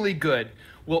actually good,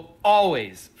 will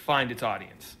always find its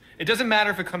audience. It doesn't matter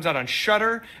if it comes out on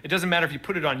Shudder. It doesn't matter if you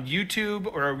put it on YouTube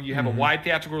or you have a wide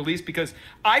theatrical release, because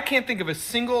I can't think of a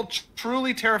single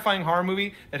truly terrifying horror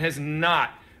movie that has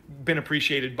not been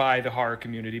appreciated by the horror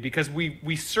community, because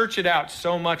we search it out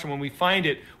so much, and when we find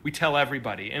it, we tell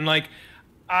everybody. And like,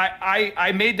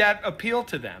 I made that appeal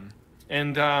to them,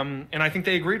 and I think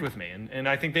they agreed with me, and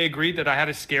I think they agreed that I had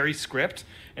a scary script,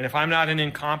 and if I'm not an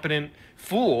incompetent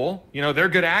fool, you know, they're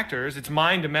good actors. It's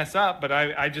mine to mess up, but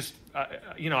I just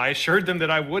you know, I assured them that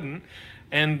I wouldn't,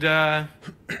 and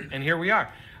here we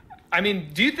are. I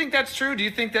mean, do you think that's true? Do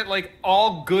you think that like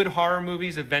all good horror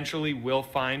movies eventually will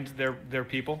find their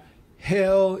people?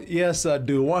 Hell yes, I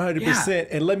do, 100%.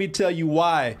 And let me tell you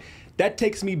why. That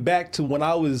takes me back to when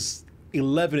I was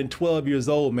 11 and 12 years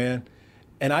old, man.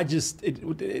 And I just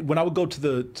when I would go to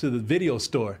the video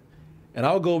store, and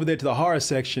I would go over there to the horror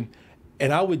section,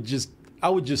 and I would just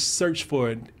search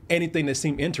for anything that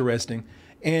seemed interesting.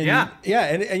 And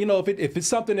and you know, if it's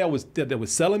something that was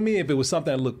selling me, if it was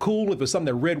something that looked cool, if it was something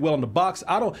that read well in the box,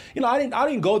 I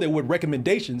didn't go there with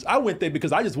recommendations. I went there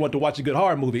because I just wanted to watch a good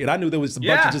horror movie, and I knew there was a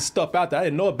bunch of just stuff out there I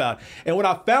didn't know about. And when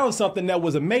I found something that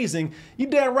was amazing, you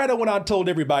damn right I went out and told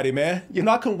everybody, man. You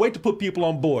know, I couldn't wait to put people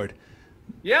on board.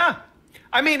 Yeah.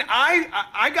 I mean,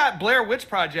 I got Blair Witch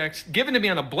Project given to me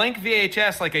on a blank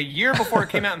VHS like a year before it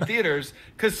came out in theaters,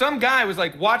 because some guy was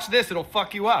like, watch this, it'll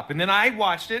fuck you up. And then I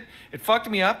watched it, it fucked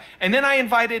me up. And then I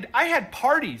had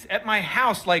parties at my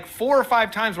house like 4 or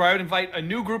 5 times where I would invite a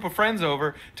new group of friends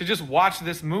over to just watch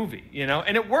this movie, you know,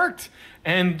 and it worked.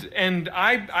 And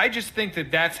I just think that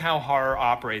that's how horror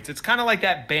operates. It's kind of like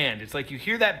that band. It's like you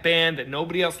hear that band that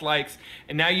nobody else likes,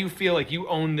 and now you feel like you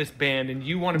own this band and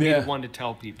you want to be the one to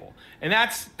tell people. And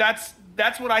that's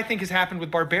what I think has happened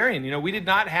with Barbarian. You know, we did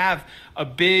not have a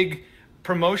big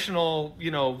promotional,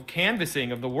 you know,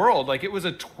 canvassing of the world. Like, it was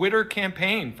a Twitter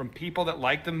campaign from people that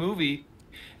liked the movie,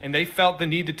 and they felt the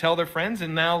need to tell their friends.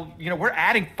 And now, you know, we're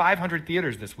adding 500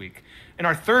 theaters this week. In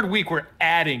our 3rd week, we're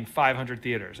adding 500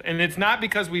 theaters. And it's not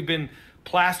because we've been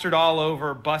plastered all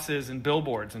over buses and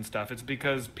billboards and stuff. It's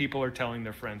because people are telling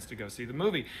their friends to go see the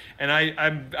movie. And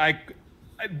I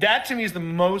that to me is the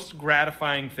most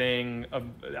gratifying thing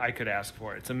I could ask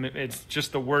for. It's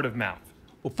just the word of mouth.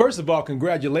 Well, first of all,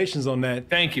 congratulations on that.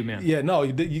 Thank you, man. Yeah, no,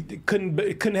 it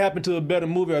couldn't happen to a better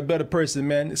movie or a better person,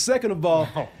 man. Second of all,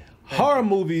 horror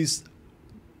movies,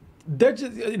 they're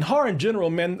just, in horror in general,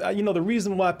 man, you know, the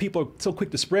reason why people are so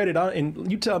quick to spread it,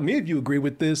 and you tell me if you agree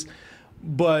with this,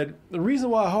 but the reason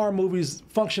why horror movies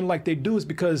function like they do is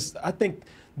because I think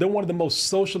they're one of the most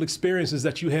social experiences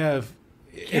that you have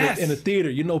in a theater.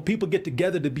 You know, people get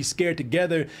together to be scared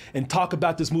together and talk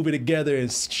about this movie together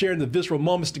and sharing the visceral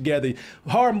moments together.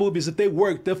 Horror movies, if they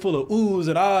work, they're full of oohs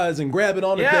and ahs and grabbing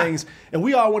onto things. And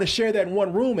we all want to share that in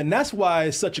one room. And that's why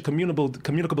it's such a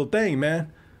communicable thing,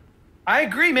 man. I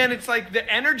agree, man. It's like the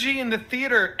energy in the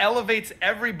theater elevates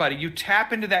everybody. You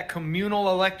tap into that communal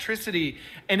electricity,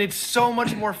 and it's so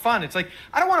much more fun. It's like,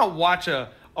 I don't want to watch a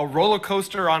roller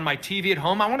coaster on my TV at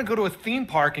home. I want to go to a theme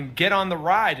park and get on the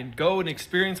ride and go and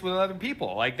experience with other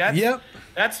people. Like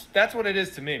that's what it is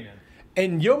to me, man.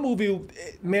 And your movie,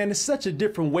 man, it's such a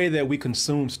different way that we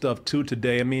consume stuff too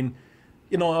today. I mean,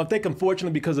 you know, I think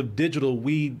unfortunately because of digital,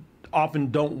 we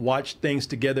often don't watch things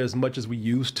together as much as we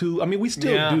used to. I mean, we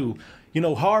still do. You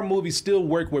know, horror movies still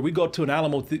work where we go to an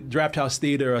Alamo Draft House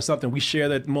Theater or something. We share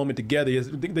that moment together.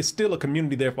 There's still a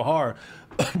community there for horror.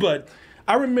 But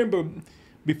I remember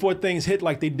before things hit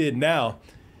like they did now,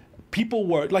 people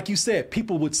were, like you said,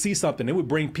 people would see something. They would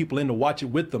bring people in to watch it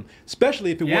with them,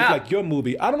 especially if it was like your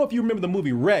movie. I don't know if you remember the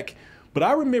movie Wreck, but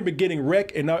I remember getting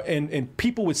Wreck and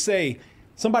people would say,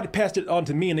 somebody passed it on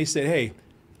to me and they said, hey,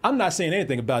 I'm not saying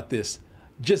anything about this.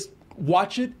 Just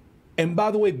watch it. And by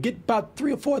the way, get about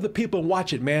 3 or 4 other people and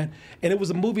watch it, man. And it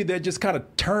was a movie that just kind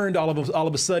of turned all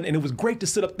of a sudden. And it was great to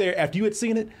sit up there after you had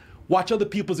seen it, watch other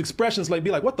people's expressions, like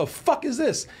be like, what the fuck is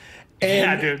this?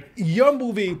 And dude. Your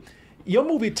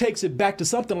movie takes it back to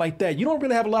something like that. You don't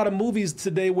really have a lot of movies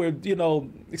today where, you know,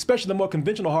 especially the more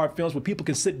conventional horror films where people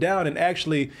can sit down and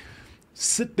actually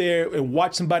sit there and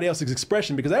watch somebody else's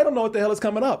expression because they don't know what the hell is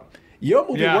coming up. Your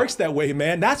movie works that way,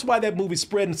 man. That's why that movie's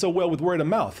spreading so well with word of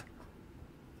mouth.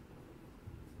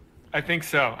 I think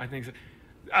so.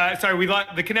 Sorry,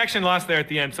 the connection lost there at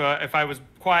the end. So if I was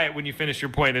quiet when you finished your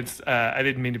point, it's I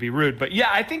didn't mean to be rude. But yeah,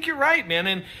 I think you're right, man.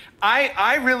 And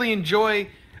I really enjoy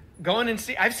going and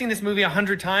see. I've seen this movie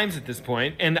 100 times at this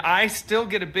point, and I still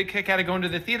get a big kick out of going to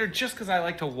the theater just because I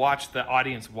like to watch the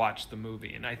audience watch the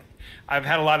movie. And I've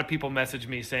had a lot of people message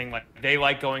me saying like they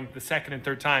like going the second and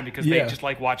third time because they just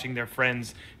like watching their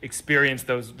friends experience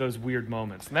those weird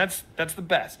moments, and that's the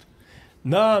best.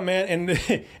 Nah, man, and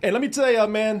let me tell you,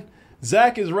 man,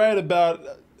 Zach is right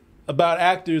about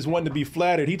actors wanting to be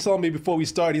flattered. He told me before we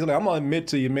started, he's like, I'm gonna admit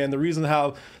to you, man, the reason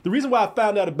why I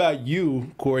found out about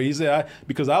you, Korey, he said,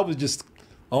 because I was just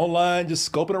online,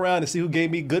 just scoping around to see who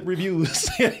gave me good reviews,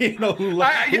 you know, who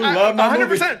loved my 100%.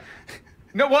 Movie.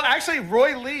 No, well, actually,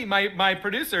 Roy Lee, my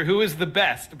producer, who is the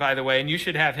best, by the way, and you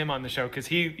should have him on the show because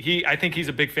I think he's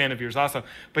a big fan of yours also.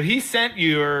 But he sent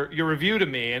your review to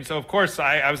me, and so of course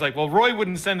I was like, well, Roy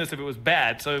wouldn't send this if it was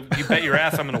bad, so you bet your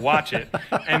ass I'm going to watch it.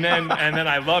 And then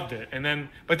I loved it,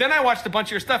 but then I watched a bunch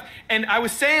of your stuff, and I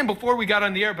was saying before we got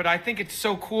on the air, but I think it's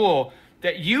so cool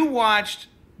that you watched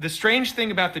The Strange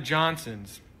Thing About the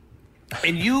Johnsons.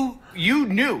 And you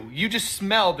just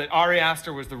smelled that Ari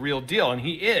Aster was the real deal, and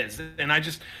he is. And I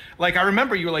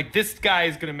remember you were like, this guy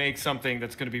is going to make something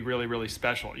that's going to be really, really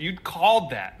special. You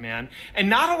called that, man. And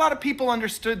not a lot of people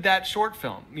understood that short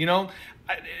film, you know.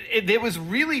 It was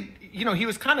really, you know, he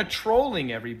was kind of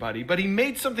trolling everybody, but he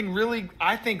made something really,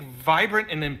 I think, vibrant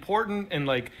and important and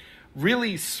like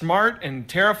really smart and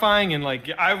terrifying. And like,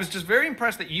 I was just very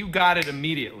impressed that you got it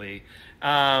immediately.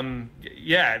 That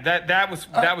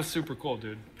was super cool,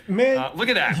 dude. Man, look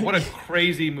at that! What a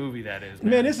crazy movie that is,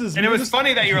 man. This is, and it was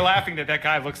funny that you were laughing that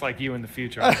guy looks like you in the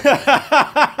future.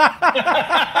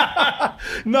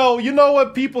 No, you know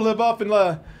what? People have often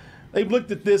they've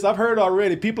looked at this. I've heard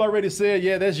already. People already said,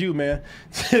 "Yeah, that's you, man."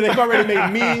 They've already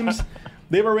made memes.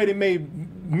 They've already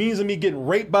made memes of me getting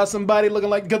raped by somebody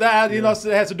looking like because you know it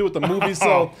has to do with the movie.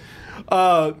 So,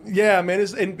 yeah, man.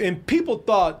 And people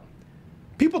thought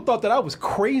that I was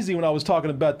crazy when I was talking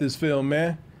about this film,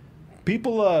 man.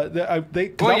 People,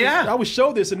 I would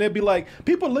show this and they'd be like,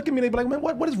 people look at me and they'd be like, man,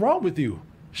 what is wrong with you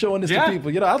showing this to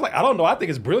people? You know, I was like, I don't know. I think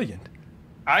it's brilliant.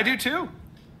 I do too.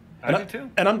 I do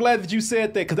too. And I'm glad that you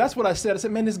said that because that's what I said. I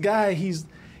said, man, this guy, he's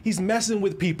messing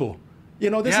with people. You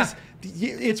know,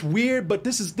 it's weird, but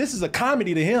this is a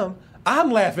comedy to him. I'm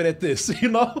laughing at this, you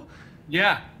know?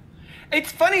 Yeah. It's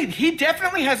funny. He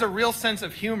definitely has a real sense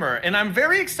of humor, and I'm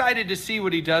very excited to see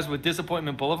what he does with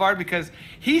Disappointment Boulevard because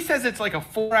he says it's like a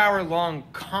 4-hour-long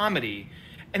comedy,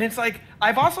 and it's like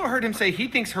I've also heard him say he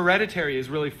thinks Hereditary is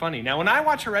really funny. Now, when I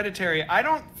watch Hereditary, I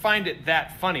don't find it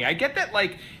that funny. I get that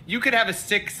like you could have a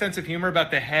sick sense of humor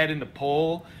about the head and the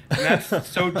pole, and that's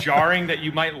so jarring that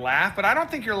you might laugh, but I don't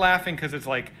think you're laughing because it's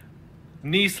like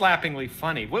knee-slappingly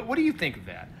funny. What do you think of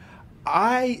that?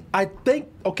 I think,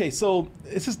 okay, so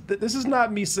this is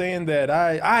not me saying that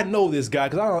I know this guy,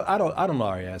 because I don't know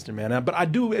Ari Aster, man, but I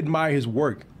do admire his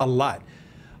work a lot.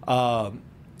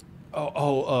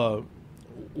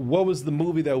 What was the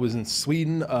movie that was in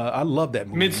Sweden? I love that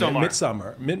movie.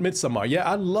 Midsommar. Yeah,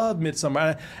 I love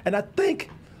Midsommar, and I think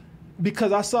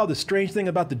because I saw The Strange Thing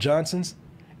About the Johnsons,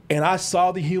 and I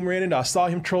saw the humor in it. I saw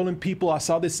him trolling people. I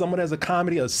saw this somewhat as a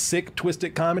comedy, a sick,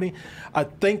 twisted comedy. I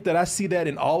think that I see that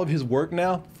in all of his work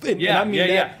now. And I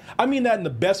mean that in the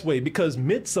best way, because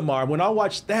Midsommar, when I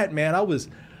watched that, man, I was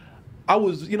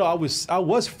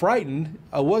frightened.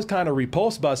 I was kind of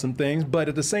repulsed by some things, but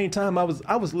at the same time, I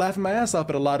was laughing my ass off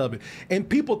at a lot of it. And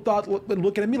people thought,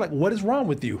 looking at me like, "What is wrong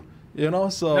with you?" You know,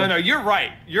 so no, you're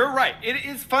right. You're right. It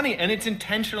is funny, and it's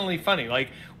intentionally funny. Like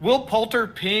Will Poulter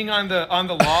peeing on the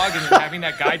log and having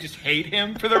that guy just hate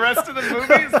him for the rest of the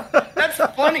movies. That's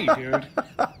funny, dude.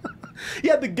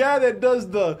 Yeah, the guy that does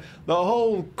the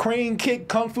whole crane kick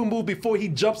kung fu move before he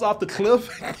jumps off the cliff.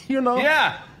 You know.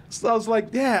 Yeah. So I was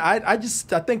like, yeah, I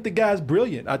think the guy's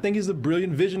brilliant. I think he's a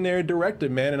brilliant visionary director,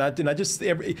 man. And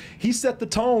he set the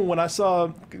tone when I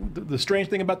saw The Strange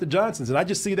Thing About the Johnsons, and I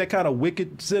just see that kind of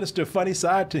wicked, sinister, funny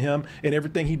side to him in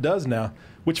everything he does now.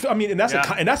 Which, I mean, and that's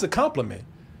a compliment.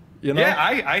 You know? Yeah,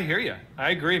 I hear you. I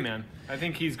agree, man. I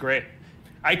think he's great.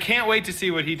 I can't wait to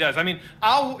see what he does. I mean,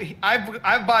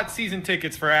 I've bought season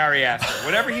tickets for Ari Aster.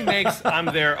 Whatever he makes on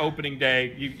their opening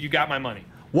day, you got my money.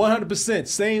 100%.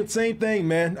 Same thing,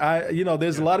 man.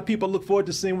 There's a lot of people I look forward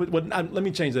to seeing. Let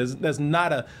me change that. There's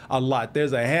not a lot.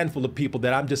 There's a handful of people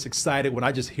that I'm just excited when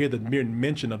I just hear the mere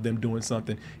mention of them doing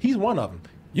something. He's one of them.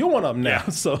 You're one of them now. Yeah.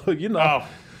 So, you know. Oh,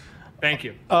 thank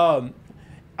you.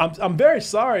 I'm very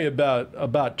sorry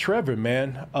about Trevor,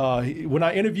 man. When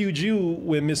I interviewed you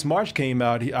when Miss March came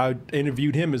out, I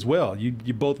interviewed him as well. You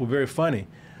both were very funny.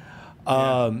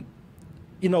 Was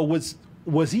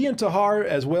he into horror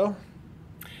as well?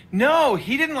 No,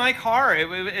 he didn't like horror.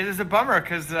 It is a bummer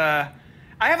because I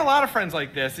have a lot of friends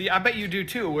like this. I bet you do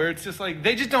too, where it's just like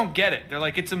they just don't get it. They're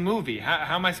like, it's a movie.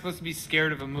 How am I supposed to be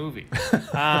scared of a movie?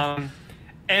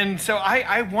 And so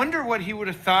I wonder what he would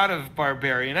have thought of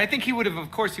Barbarian. I think he would have,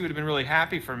 of course, he would have been really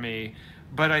happy for me.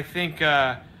 But I think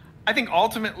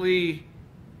ultimately,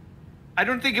 I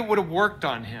don't think it would have worked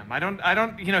on him. I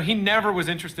don't. He never was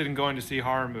interested in going to see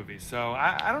horror movies. So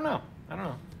I don't know.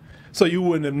 So you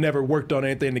wouldn't have never worked on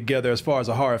anything together as far as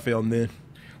a horror film then?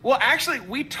 Well, actually,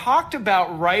 we talked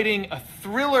about writing a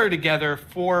thriller together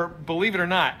for, believe it or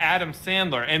not, Adam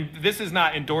Sandler. And this is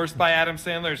not endorsed by Adam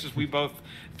Sandler. It's just we both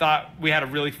thought we had a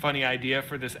really funny idea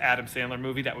for this Adam Sandler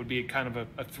movie that would be kind of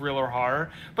a thriller horror.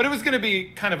 But it was going to be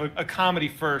kind of a comedy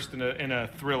first and a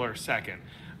thriller second.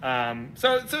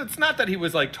 So it's not that he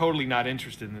was like totally not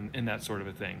interested in that sort of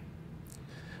a thing.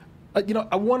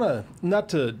 I want to, not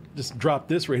to just drop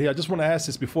this right here, I just want to ask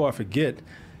this before I forget.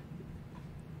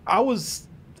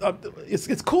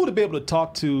 It's cool to be able to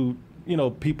talk to,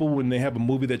 people when they have a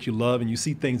movie that you love and you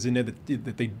see things in there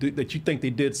that you think they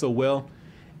did so well.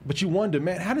 But you wonder,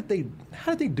 man, how did they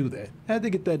do that? How did they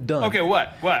get that done? Okay,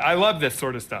 what? I love this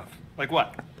sort of stuff. Like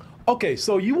what? Okay,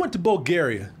 so you went to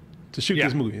Bulgaria to shoot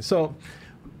this movie. So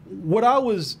what I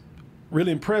was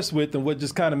really impressed with and what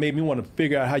just kind of made me want to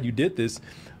figure out how you did this.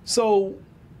 So,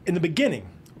 in the beginning,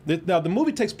 now the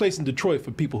movie takes place in Detroit for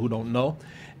people who don't know,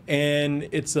 and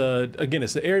it's an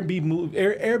Airbnb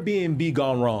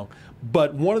gone wrong.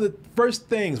 But one of the first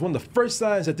signs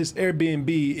that this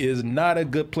Airbnb is not a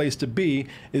good place to be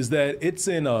is that it's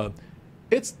in a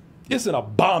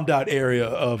bombed out area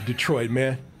of Detroit,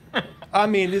 man. I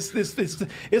mean, it's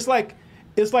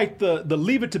like the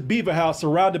Leave It to Beaver house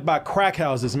surrounded by crack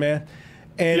houses, man.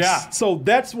 And so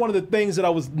that's one of the things that I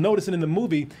was noticing in the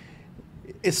movie.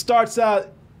 It starts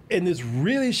out in this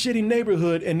really shitty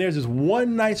neighborhood, and there's this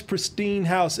one nice, pristine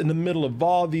house in the middle of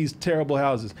all these terrible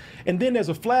houses. And then there's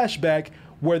a flashback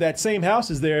where that same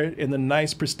house is there in the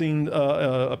nice, pristine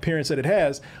appearance that it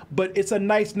has, but it's a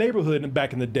nice neighborhood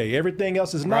back in the day. Everything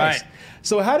else is nice. Right.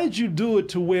 So how did you do it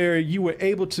to where you were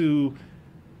able to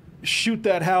shoot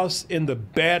that house in the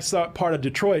bad part of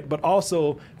Detroit, but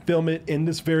also film it in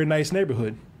this very nice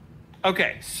neighborhood?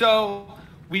 Okay, so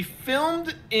we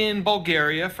filmed in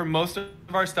Bulgaria for most of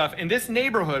our stuff, and this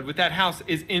neighborhood with that house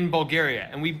is in Bulgaria,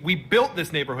 and we built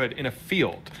this neighborhood in a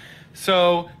field.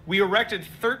 So we erected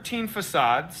 13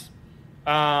 facades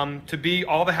to be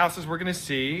all the houses we're going to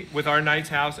see with our nice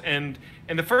house, and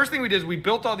the first thing we did is we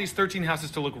built all these 13 houses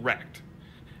to look wrecked,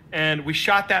 and we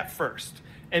shot that first.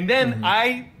 And then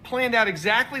I planned out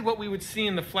exactly what we would see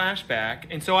in the flashback.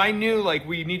 And so I knew, like,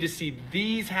 we need to see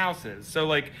these houses. So,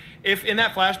 like, if in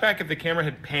that flashback, if the camera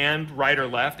had panned right or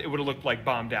left, it would have looked like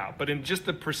bombed out. But in just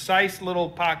the precise little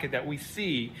pocket that we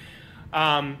see,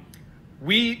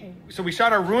 we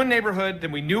shot our ruined neighborhood,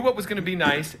 then we knew what was going to be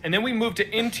nice, and then we moved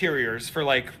to interiors for,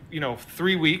 like,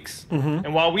 3 weeks.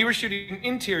 And while we were shooting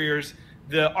interiors,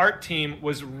 the art team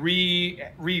was refabbing,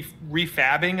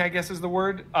 I guess is the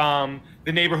word,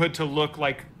 the neighborhood to look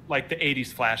like the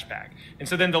 80s flashback. And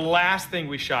so then the last thing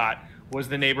we shot was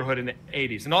the neighborhood in the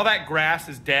 80s. And all that grass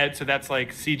is dead, so that's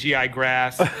like CGI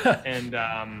grass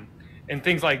and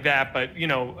things like that. But,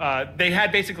 they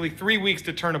had basically 3 weeks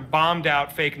to turn a bombed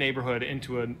out fake neighborhood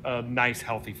into a nice,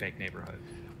 healthy fake neighborhood.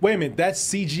 Wait a minute, that's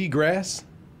CG grass?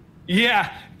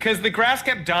 Yeah, because the grass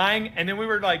kept dying, and then we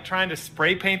were like trying to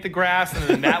spray paint the grass, and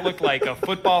then that looked like a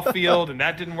football field, and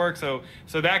that didn't work. So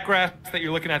that grass that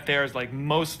you're looking at there is like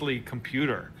mostly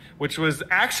computer, which was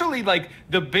actually like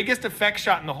the biggest effect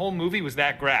shot in the whole movie was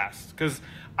that grass. Because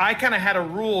I kind of had a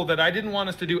rule that I didn't want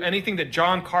us to do anything that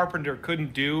John Carpenter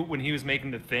couldn't do when he was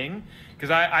making The Thing. Because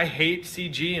I hate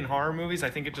CG in horror movies. I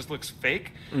think it just looks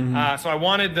fake. So I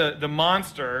wanted the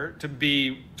monster to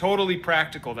be totally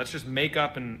practical. That's just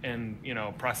makeup and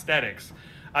prosthetics.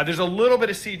 There's a little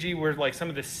bit of CG where like some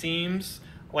of the seams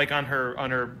like on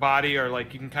her body are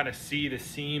like you can kind of see the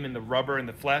seam in the rubber and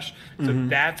the flesh. So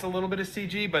that's a little bit of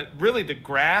CG, but really the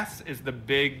grass is the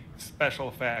big special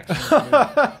effects.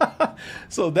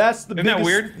 So that's the Isn't biggest, that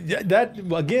weird? Yeah, that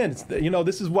again,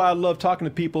 this is why I love talking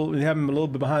to people and having them a little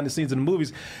bit behind the scenes in the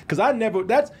movies. Because I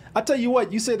tell you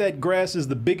what, you say that grass is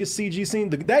the biggest CG scene.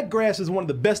 That grass is one of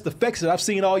the best effects that I've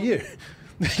seen all year.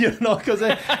 Because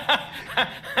I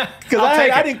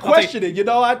didn't question it.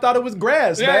 I thought it was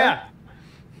grass, man. Yeah.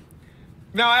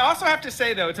 Now, I also have to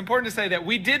say, though, it's important to say that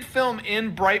we did film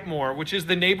in Brightmoor, which is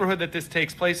the neighborhood that this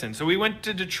takes place in. So we went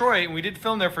to Detroit, and we did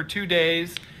film there for 2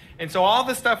 days. And so all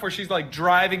the stuff where she's, like,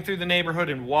 driving through the neighborhood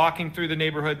and walking through the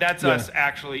neighborhood, that's us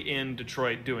actually in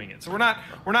Detroit doing it. So we're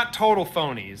not total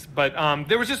phonies. But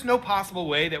there was just no possible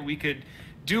way that we could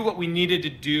do what we needed to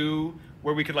do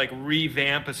where we could, like,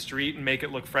 revamp a street and make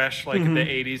it look fresh, like in the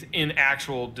 80s, in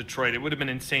actual Detroit. It would have been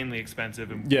insanely expensive,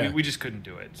 and we just couldn't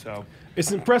do it. So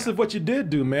it's impressive what you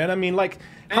did do, man. I mean, like,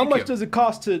 how much does it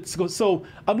cost to go? So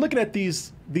I'm looking at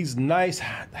these nice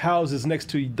houses next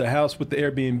to the house with the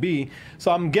Airbnb.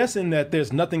 So I'm guessing that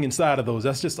there's nothing inside of those.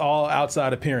 That's just all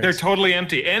outside appearance. They're totally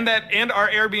empty. And our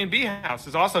Airbnb house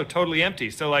is also totally empty.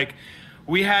 So, like,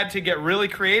 we had to get really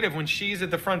creative when she's at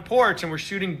the front porch and we're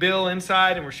shooting Bill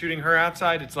inside and we're shooting her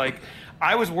outside. It's like,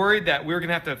 I was worried that we were going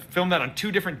to have to film that on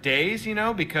 2 different days,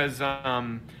 because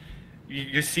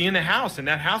you're seeing the house, and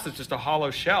that house is just a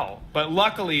hollow shell. But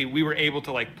luckily, we were able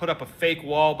to, like, put up a fake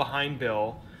wall behind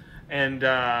Bill, and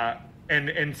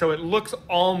so it looks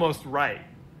almost right.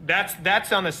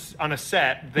 That's on a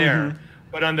set there.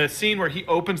 But on the scene where he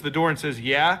opens the door and says,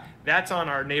 yeah, that's on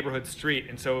our neighborhood street.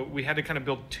 And so we had to kind of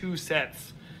build 2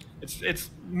 sets. It's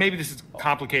maybe this is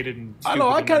complicated and stupid. I know,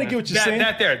 I kind of get what you're saying.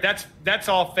 That's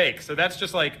all fake. So that's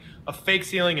just like a fake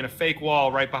ceiling and a fake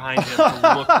wall right behind him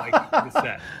to look like the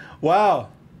set. Wow.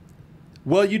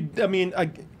 Well, I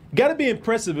got to be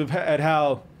impressive at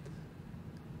how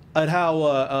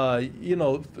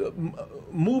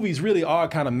movies really are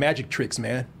kind of magic tricks,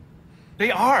 man.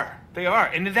 They are,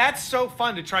 and that's so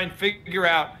fun to try and figure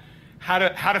out how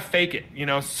to fake it.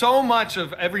 So much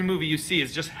of every movie you see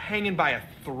is just hanging by a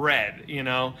thread.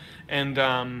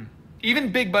 And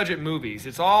even big budget movies,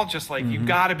 it's all just like you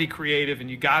got to be creative and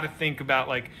you got to think about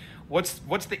like what's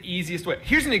the easiest way.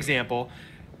 Here's an example.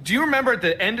 Do you remember at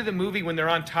the end of the movie when they're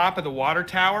on top of the water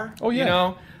tower? Oh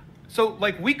yeah. So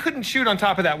like we couldn't shoot on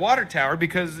top of that water tower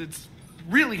because it's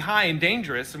really high and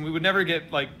dangerous, and we would never get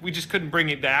we just couldn't bring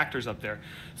the actors up there.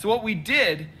 So what we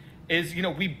did is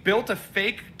we built a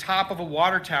fake top of a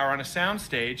water tower on a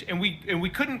soundstage, and we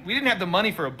didn't have the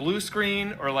money for a blue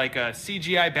screen or like a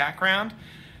CGI background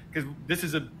because this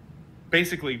is a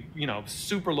basically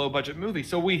super low budget movie.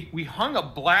 So we hung a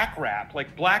black wrap,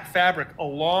 like black fabric,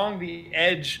 along the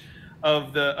edge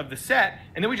of the set,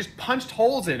 and then we just punched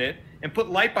holes in it and put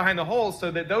light behind the holes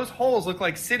so that those holes look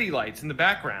like city lights in the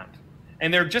background.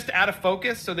 And they're just out of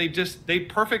focus, so they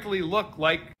perfectly look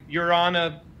like you're on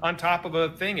top of a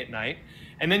thing at night.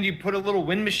 And then you put a little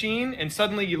wind machine, and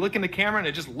suddenly you look in the camera, and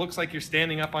it just looks like you're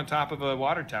standing up on top of a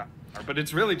water tower. But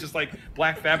it's really just like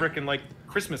black fabric and like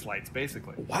Christmas lights,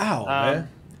 basically. Wow, man.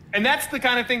 And that's the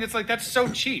kind of thing that's so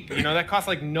cheap. That costs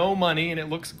like no money, and it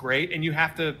looks great. And you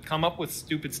have to come up with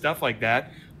stupid stuff like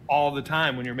that all the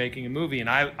time when you're making a movie. And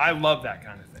I love that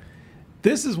kind of thing.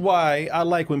 This is why I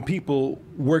like when people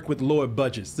work with lower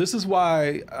budgets. This is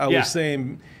why I was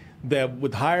saying that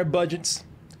with higher budgets,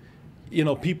 you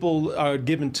know, people are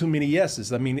given too many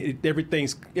yeses. I mean,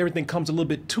 everything comes a little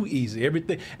bit too easy.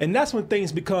 And that's when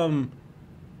things become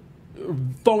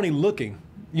phony looking.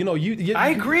 You know, I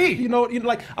agree. You know,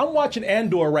 like I'm watching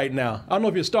Andor right now. I don't know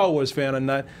if you're a Star Wars fan or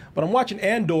not, but I'm watching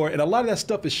Andor, and a lot of that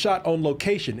stuff is shot on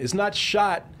location. It's not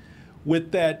shot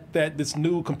with this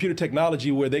new computer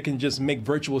technology where they can just make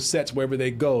virtual sets wherever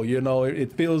they go. You know,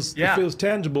 it feels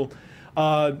tangible.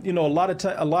 You know, a lot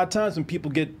of times when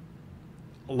people get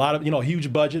a lot of, you know,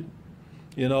 huge budget,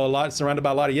 you know, surrounded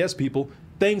by a lot of yes people,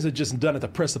 things are just done at the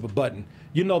press of a button.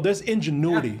 You know, there's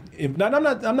ingenuity.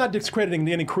 I'm not discrediting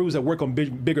any crews that work on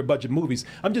bigger budget movies.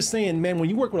 I'm just saying, man, when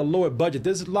you work with a lower budget,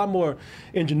 there's a lot more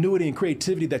ingenuity and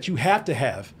creativity that you have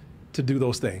to do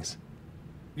those things.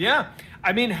 Yeah,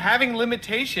 I mean, having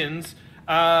limitations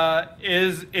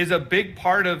is a big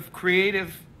part of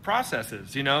creative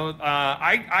processes. You know,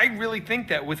 I really think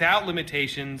that without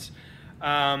limitations,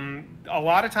 a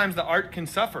lot of times the art can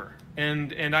suffer,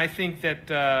 and I think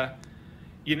that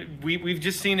you know, we've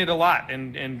just seen it a lot,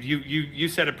 and you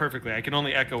said it perfectly. I can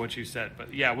only echo what you said,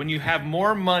 but yeah, when you have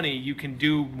more money, you can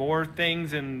do more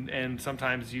things, and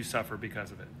sometimes you suffer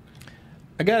because of it.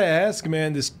 I gotta ask,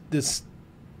 man, this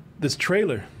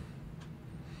trailer,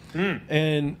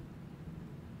 and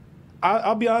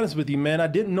I'll be honest with you, man, I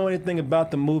didn't know anything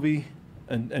about the movie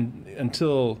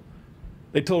until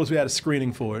they told us we had a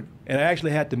screening for it, and I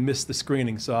actually had to miss the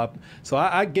screening. So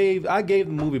I gave the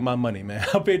movie my money, man.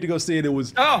 I paid to go see it. It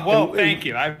was thank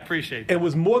you. I appreciate that. It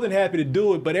was more than happy to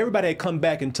do it, but everybody had come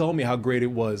back and told me how great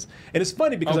it was. And it's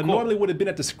funny because I normally would have been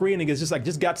at the screening. It's just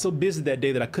just got so busy that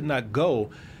day that I could not go.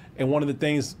 And one of the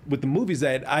things with the movies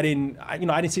that I didn't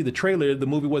see the trailer. The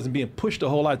movie wasn't being pushed a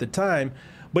whole lot at the time.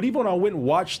 But even when I went and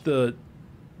watched the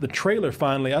trailer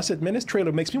finally, I said, man, this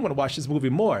trailer makes me want to watch this movie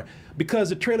more, because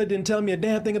the trailer didn't tell me a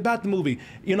damn thing about the movie.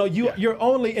 You know, you're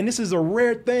only, and this is a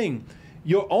rare thing,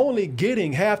 you're only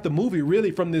getting half the movie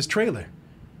really from this trailer.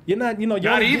 You're not, you know,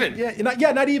 not even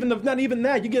not even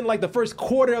that. You're getting like the first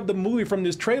quarter of the movie from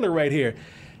this trailer right here.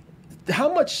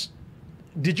 How much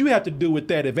did you have to do with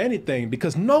that, if anything?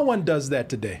 Because no one does that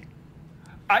today.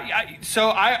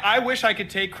 I wish I could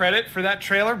take credit for that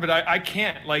trailer, but I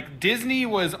can't. Like, Disney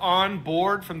was on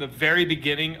board from the very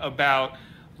beginning about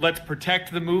let's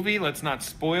protect the movie, let's not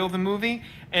spoil the movie.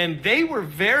 And they were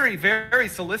very, very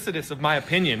solicitous of my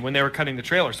opinion when they were cutting the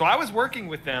trailer. So I was working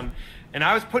with them, and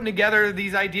I was putting together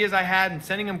these ideas I had and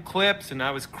sending them clips, and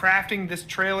I was crafting this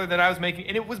trailer that I was making.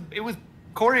 And it was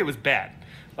Korey, it was bad.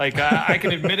 Like, I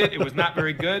can admit it, it was not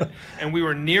very good. And we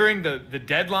were nearing the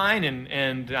deadline,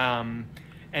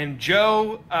 and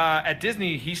Joe at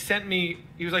Disney, he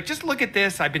was like, just look at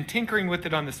this. I've been tinkering with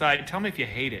it on the side. Tell me if you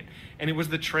hate it. And it was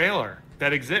the trailer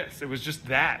that exists. It was just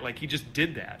that. Like, he just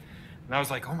did that. And I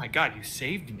was like, oh my God, you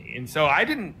saved me. And so I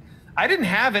didn't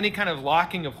have any kind of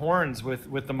locking of horns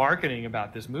with the marketing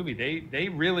about this movie. They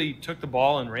really took the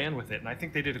ball and ran with it. And I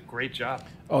think they did a great job.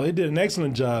 Oh, they did an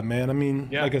excellent job, man. I mean,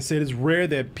 like I said, it's rare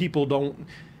that people don't,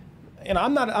 and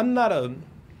I'm not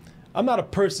a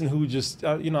person who just,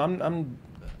 you know, I'm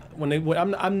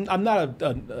not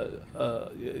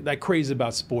that crazy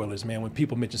about spoilers, man. When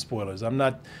people mention spoilers, I'm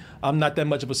not that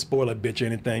much of a spoiler bitch or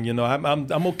anything. You know,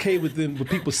 I'm okay with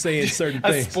people saying certain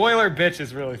things. A spoiler bitch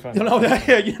is really funny. You know,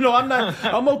 you know,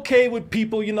 I'm okay with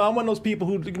people. You know, I'm one of those people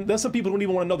who, there's some people who don't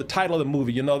even want to know the title of the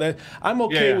movie. You know, that I'm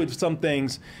okay with some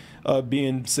things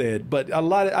being said, but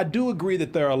I do agree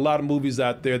that there are a lot of movies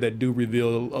out there that do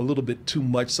reveal a little bit too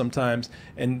much sometimes.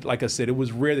 And like I said, it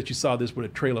was rare that you saw this with a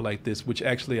trailer like this, which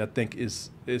actually I think is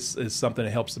something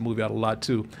that helps the movie out a lot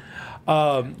too.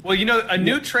 Well, you know, a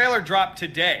new trailer dropped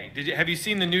today. Have you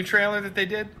seen the new trailer that they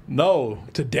did? No,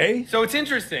 today? So it's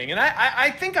interesting, and I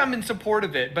think I'm in support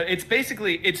of it. But it's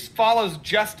basically, it follows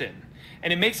Justin,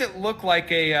 and it makes it look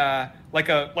like a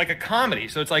comedy.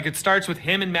 So it's like, it starts with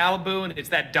him in Malibu, and it's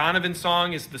that Donovan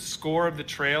song is the score of the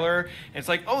trailer. And it's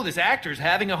like, oh, this actor's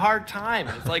having a hard time.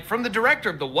 And it's like, from the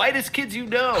director of The Whitest Kids You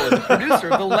Know, and the producer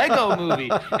of the Lego Movie.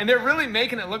 And they're really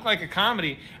making it look like a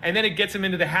comedy. And then it gets him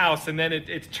into the house, and then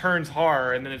it turns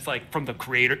horror. And then it's like, from the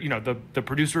creator, you know, the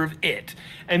producer of It.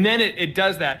 And then it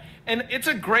does that. And it's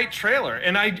a great trailer.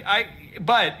 And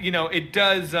but, you know, it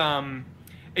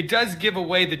does give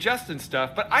away the Justin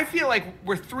stuff, but I feel like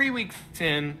we're 3 weeks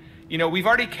in. You know, we've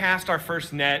already cast our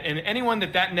first net, and anyone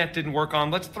that net didn't work on,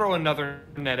 let's throw another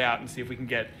net out and see if we can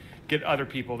get other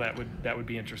people that would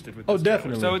be interested with this. Oh,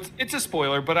 definitely. Trailer. So it's a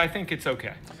spoiler, but I think it's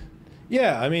okay.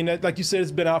 Yeah, I mean, like you said,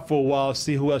 it's been out for a while.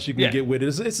 See who else you can get with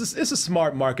it. It's a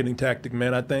smart marketing tactic,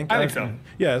 man, I think. I think so.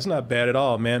 Yeah, it's not bad at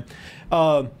all, man.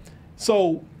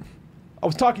 So I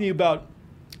was talking to you about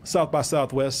South by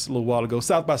Southwest a little while ago.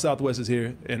 South by Southwest is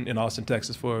here in Austin,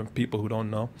 Texas, for people who don't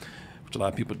know, which a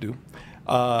lot of people do.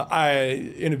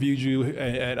 I interviewed you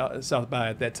at South by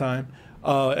at that time.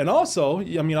 And also, I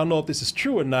mean, I don't know if this is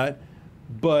true or not,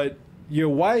 but your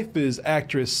wife is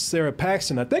actress Sarah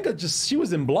Paxton. I think she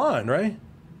was in Blonde, right?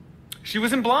 She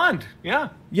was in Blonde, yeah.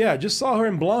 Yeah, just saw her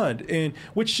in Blonde, and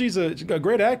which she's a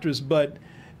great actress, but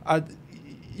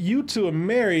you two are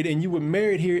married, and you were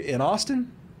married here in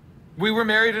Austin? We were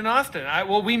married in Austin.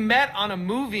 We met on a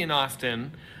movie in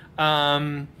Austin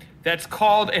that's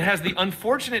called, it has the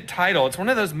unfortunate title. It's one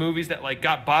of those movies that like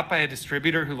got bought by a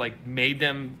distributor who like made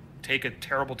them take a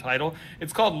terrible title.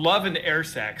 It's called Love and Air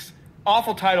Sex.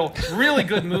 Awful title, really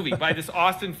good movie by this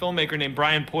Austin filmmaker named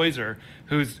Brian Poiser,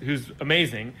 who's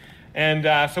amazing.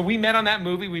 And so we met on that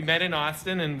movie. We met in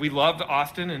Austin, and we loved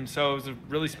Austin, and so it was a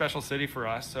really special city for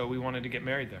us, so we wanted to get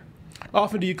married there. How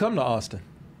often do you come to Austin?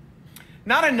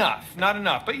 Not enough.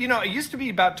 But, you know, it used to be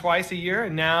about twice a year,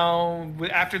 and now,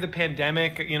 after the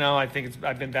pandemic, you know, I think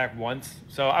I've been back once.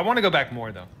 So I want to go back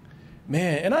more, though.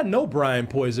 Man, and I know Brian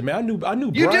Poiser, man. I knew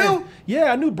Brian. You do?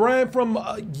 Yeah, I knew Brian from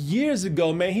years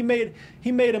ago, man. He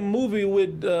made a movie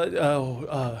with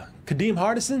Kadeem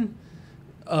Hardison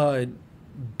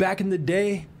back in the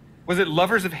day. Was it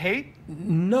Lovers of Hate?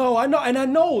 No, I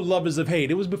know Lovers of Hate.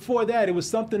 It was before that. It was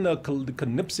something the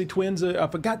Knipsey twins. I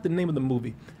forgot the name of the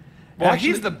movie. Well,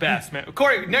 he's the best, man.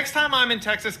 Korey, next time I'm in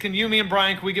Texas, can me and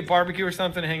Brian, can we get barbecue or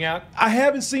something to hang out? I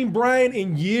haven't seen Brian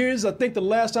in years. I think the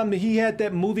last time that he had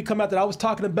that movie come out that I was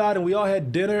talking about, and we all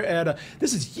had dinner at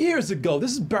this is years ago.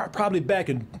 This is probably back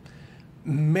in,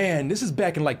 man, this is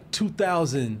back in like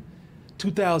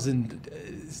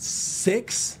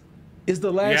 2006 is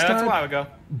the last time. Yeah, that's a while ago.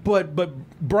 But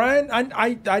Brian,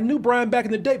 I knew Brian back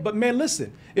in the day. But man,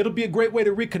 listen, it'll be a great way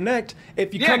to reconnect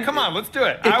if you come on, let's do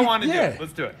it. I want to do it.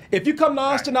 Let's do it. If you come to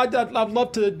Austin, I'd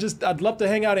love to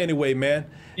hang out anyway, man.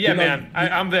 Yeah, man,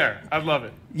 I'm there. I'd love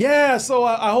it. Yeah, so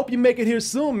I hope you make it here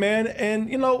soon, man. And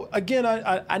you know, again,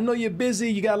 I know you're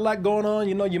busy. You got a lot going on.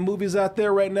 You know, your movie's out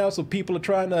there right now, so people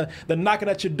are they're knocking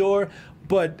at your door.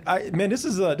 But man, this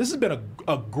has been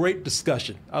a great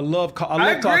discussion. I love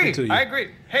talking to you. I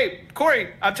agree. Hey,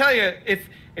 Korey, I'll tell you, if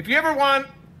you ever want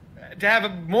to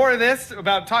have more of this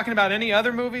about talking about any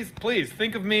other movies, please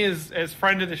think of me as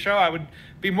friend of the show. I would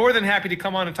be more than happy to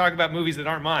come on and talk about movies that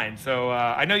aren't mine. So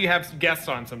I know you have some guests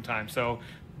on sometimes. So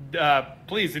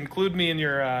please include me in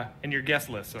your guest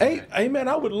list. Okay? Hey, man,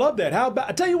 I would love that.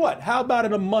 I tell you what? How about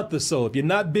in a month or so? If you're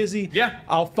not busy,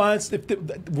 I'll find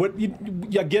what you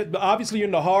get. Obviously, you're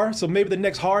in the horror, so maybe the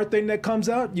next horror thing that comes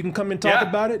out, you can come and talk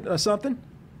about it or something.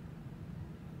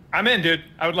 I'm in, dude.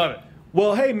 I would love it.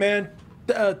 Well, hey, man.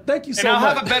 Thank you so much.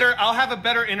 I'll have a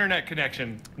better internet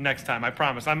connection next time. I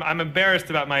promise. I'm embarrassed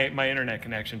about my internet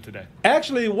connection today.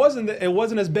 Actually, it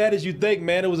wasn't as bad as you think,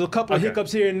 man. It was a couple of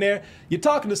hiccups here and there. You're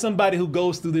talking to somebody who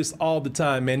goes through this all the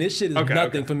time, man. This shit is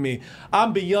nothing for me.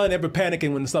 I'm beyond ever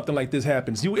panicking when something like this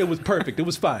happens. It was perfect. It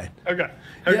was fine. Okay.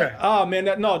 Yeah. Oh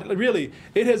man, no, really,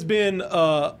 it has been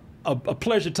a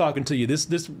pleasure talking to you.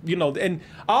 This, you know, and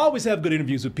I always have good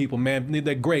interviews with people, man.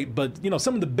 They're great, but you know,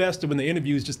 some of the best are when the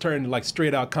interviews just turn into like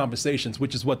straight out conversations,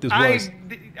 which is what this was.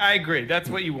 I agree. That's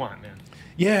what you want, man.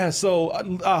 Yeah, so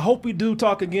I hope we do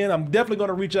talk again. I'm definitely going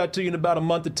to reach out to you in about a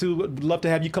month or two. I'd love to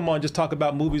have you come on and just talk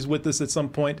about movies with us at some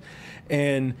point.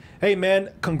 And hey, man,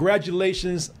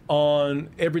 congratulations on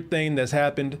everything that's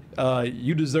happened.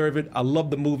 You deserve it. I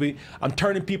love the movie. I'm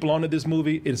turning people onto this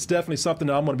movie. It's definitely something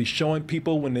that I'm going to be showing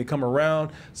people when they come around.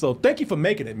 So thank you for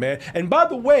making it, man. And by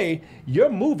the way, your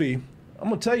movie, I'm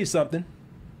going to tell you something.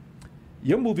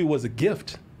 Your movie was a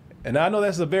gift. And I know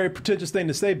that's a very pretentious thing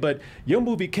to say, but your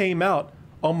movie came out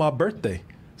on my birthday.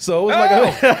 So it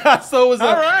was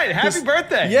all right. Happy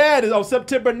birthday. Yeah, it is on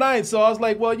September 9th. So I was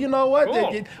like, well, you know what?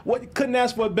 Cool. Couldn't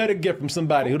ask for a better gift from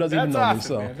somebody who doesn't even know me.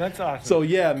 So man. That's awesome. So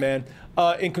yeah, man.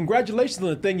 And congratulations on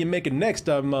the thing you're making next.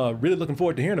 I'm really looking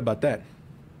forward to hearing about that.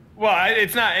 Well,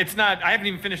 it's not. I haven't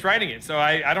even finished writing it, so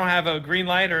I don't have a green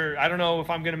light, or I don't know if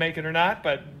I'm going to make it or not.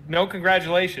 But no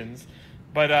congratulations.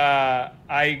 But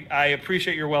I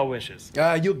appreciate your well wishes.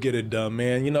 You'll get it done,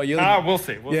 man. You know, we'll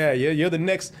see. You're the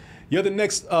next. You're the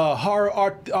next horror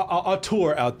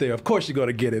auteur out there. Of course, you're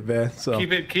gonna get it, man. So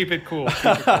keep it cool.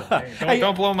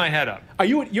 Don't blow my head up.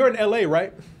 You're in LA,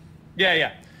 right?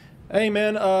 Yeah. Hey,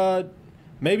 man.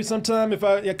 Maybe sometime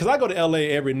because I go to LA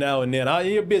every now and then.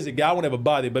 You're a busy guy. I won't ever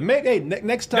bother you. But maybe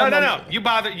next time. No. You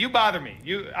bother me.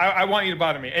 I want you to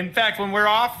bother me. In fact, when we're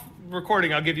off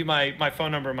recording, I'll give you my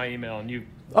phone number and my email, and you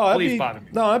please bother me.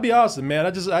 No, that'd be awesome,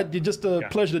 man. Just a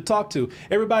pleasure to talk to.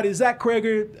 Everybody, Zach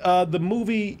Cregger, the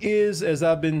movie is, as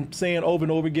I've been saying over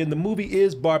and over again, the movie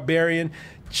is Barbarian.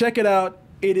 Check it out.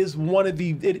 It is one of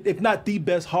the, if not the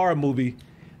best horror movie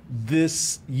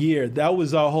this year. That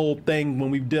was our whole thing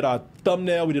when we did our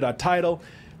thumbnail, we did our title.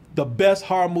 The best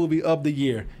horror movie of the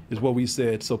year is what we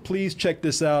said. So please check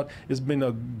this out. It's been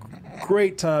a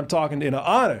great time talking, and an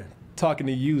honor talking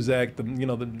to you, Zach.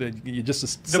 You're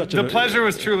just the pleasure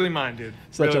was truly mine, dude.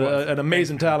 Such an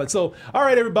amazing talent. So, all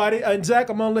right, everybody. And Zach,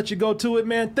 I'm gonna let you go to it,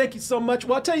 man. Thank you so much.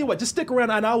 Well, I'll tell you what. Just stick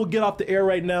around, and I will get off the air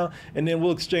right now, and then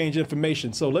we'll exchange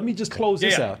information. So let me just close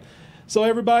this out. So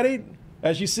everybody,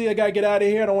 as you see, I gotta get out of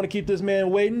here. I don't want to keep this man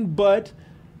waiting, but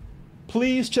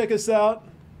please check us out.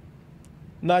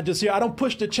 Not just here. I don't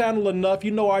push the channel enough.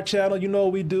 You know our channel. You know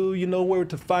what we do. You know where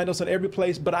to find us on every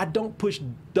place. But I don't push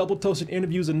Double Toasted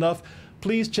interviews enough.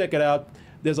 Please check it out.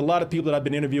 There's a lot of people that I've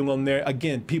been interviewing on there.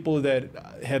 Again, people that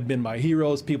have been my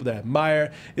heroes, people that I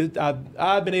admire.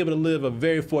 I've been able to live a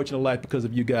very fortunate life because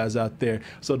of you guys out there.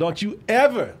 So don't you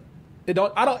ever, I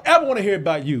don't ever want to hear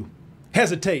about you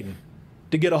hesitating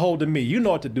to get a hold of me. You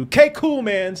know what to do.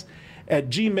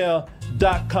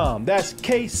 kcoolmans@gmail.com. That's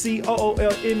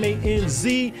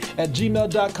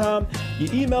KCOOLMANZ@gmail.com. You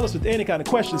email us with any kind of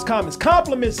questions, comments,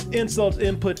 compliments, insults,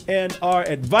 input, and our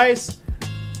advice.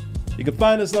 You can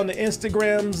find us on the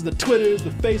Instagrams, the Twitters,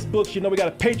 the Facebooks. You know we got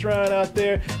a Patreon out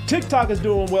there. TikTok is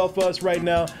doing well for us right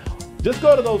now. Just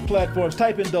go to those platforms,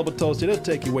 type in Double Toasted. It'll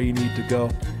take you where you need to go.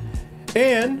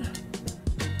 And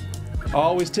I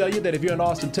always tell you that if you're in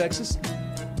Austin, Texas,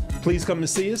 please come and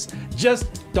see us.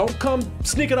 Just don't come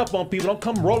sneaking up on people. Don't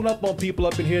come rolling up on people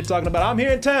up in here talking about, I'm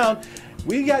here in town.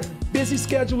 We got busy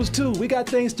schedules too. We got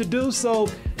things to do. So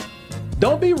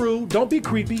don't be rude. Don't be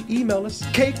creepy. Email us,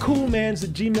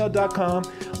 kcoolmans@gmail.com.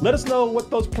 Let us know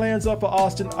what those plans are for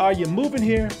Austin. Are you moving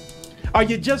here? Are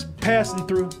you just passing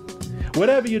through?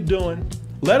 Whatever you're doing,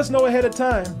 let us know ahead of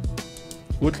time.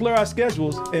 We'll clear our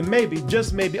schedules and maybe,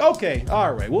 just maybe, okay,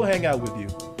 all right, we'll hang out with you.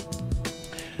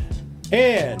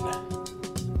 And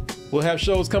we'll have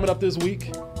shows coming up this week,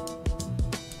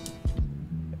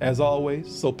 as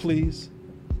always. So please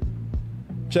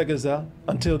check us out.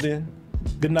 Until then,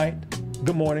 good night,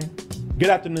 good morning, good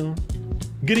afternoon,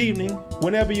 good evening,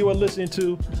 whenever you are listening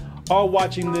to or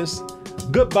watching this.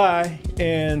 Goodbye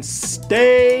and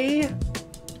stay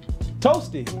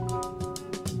toasty.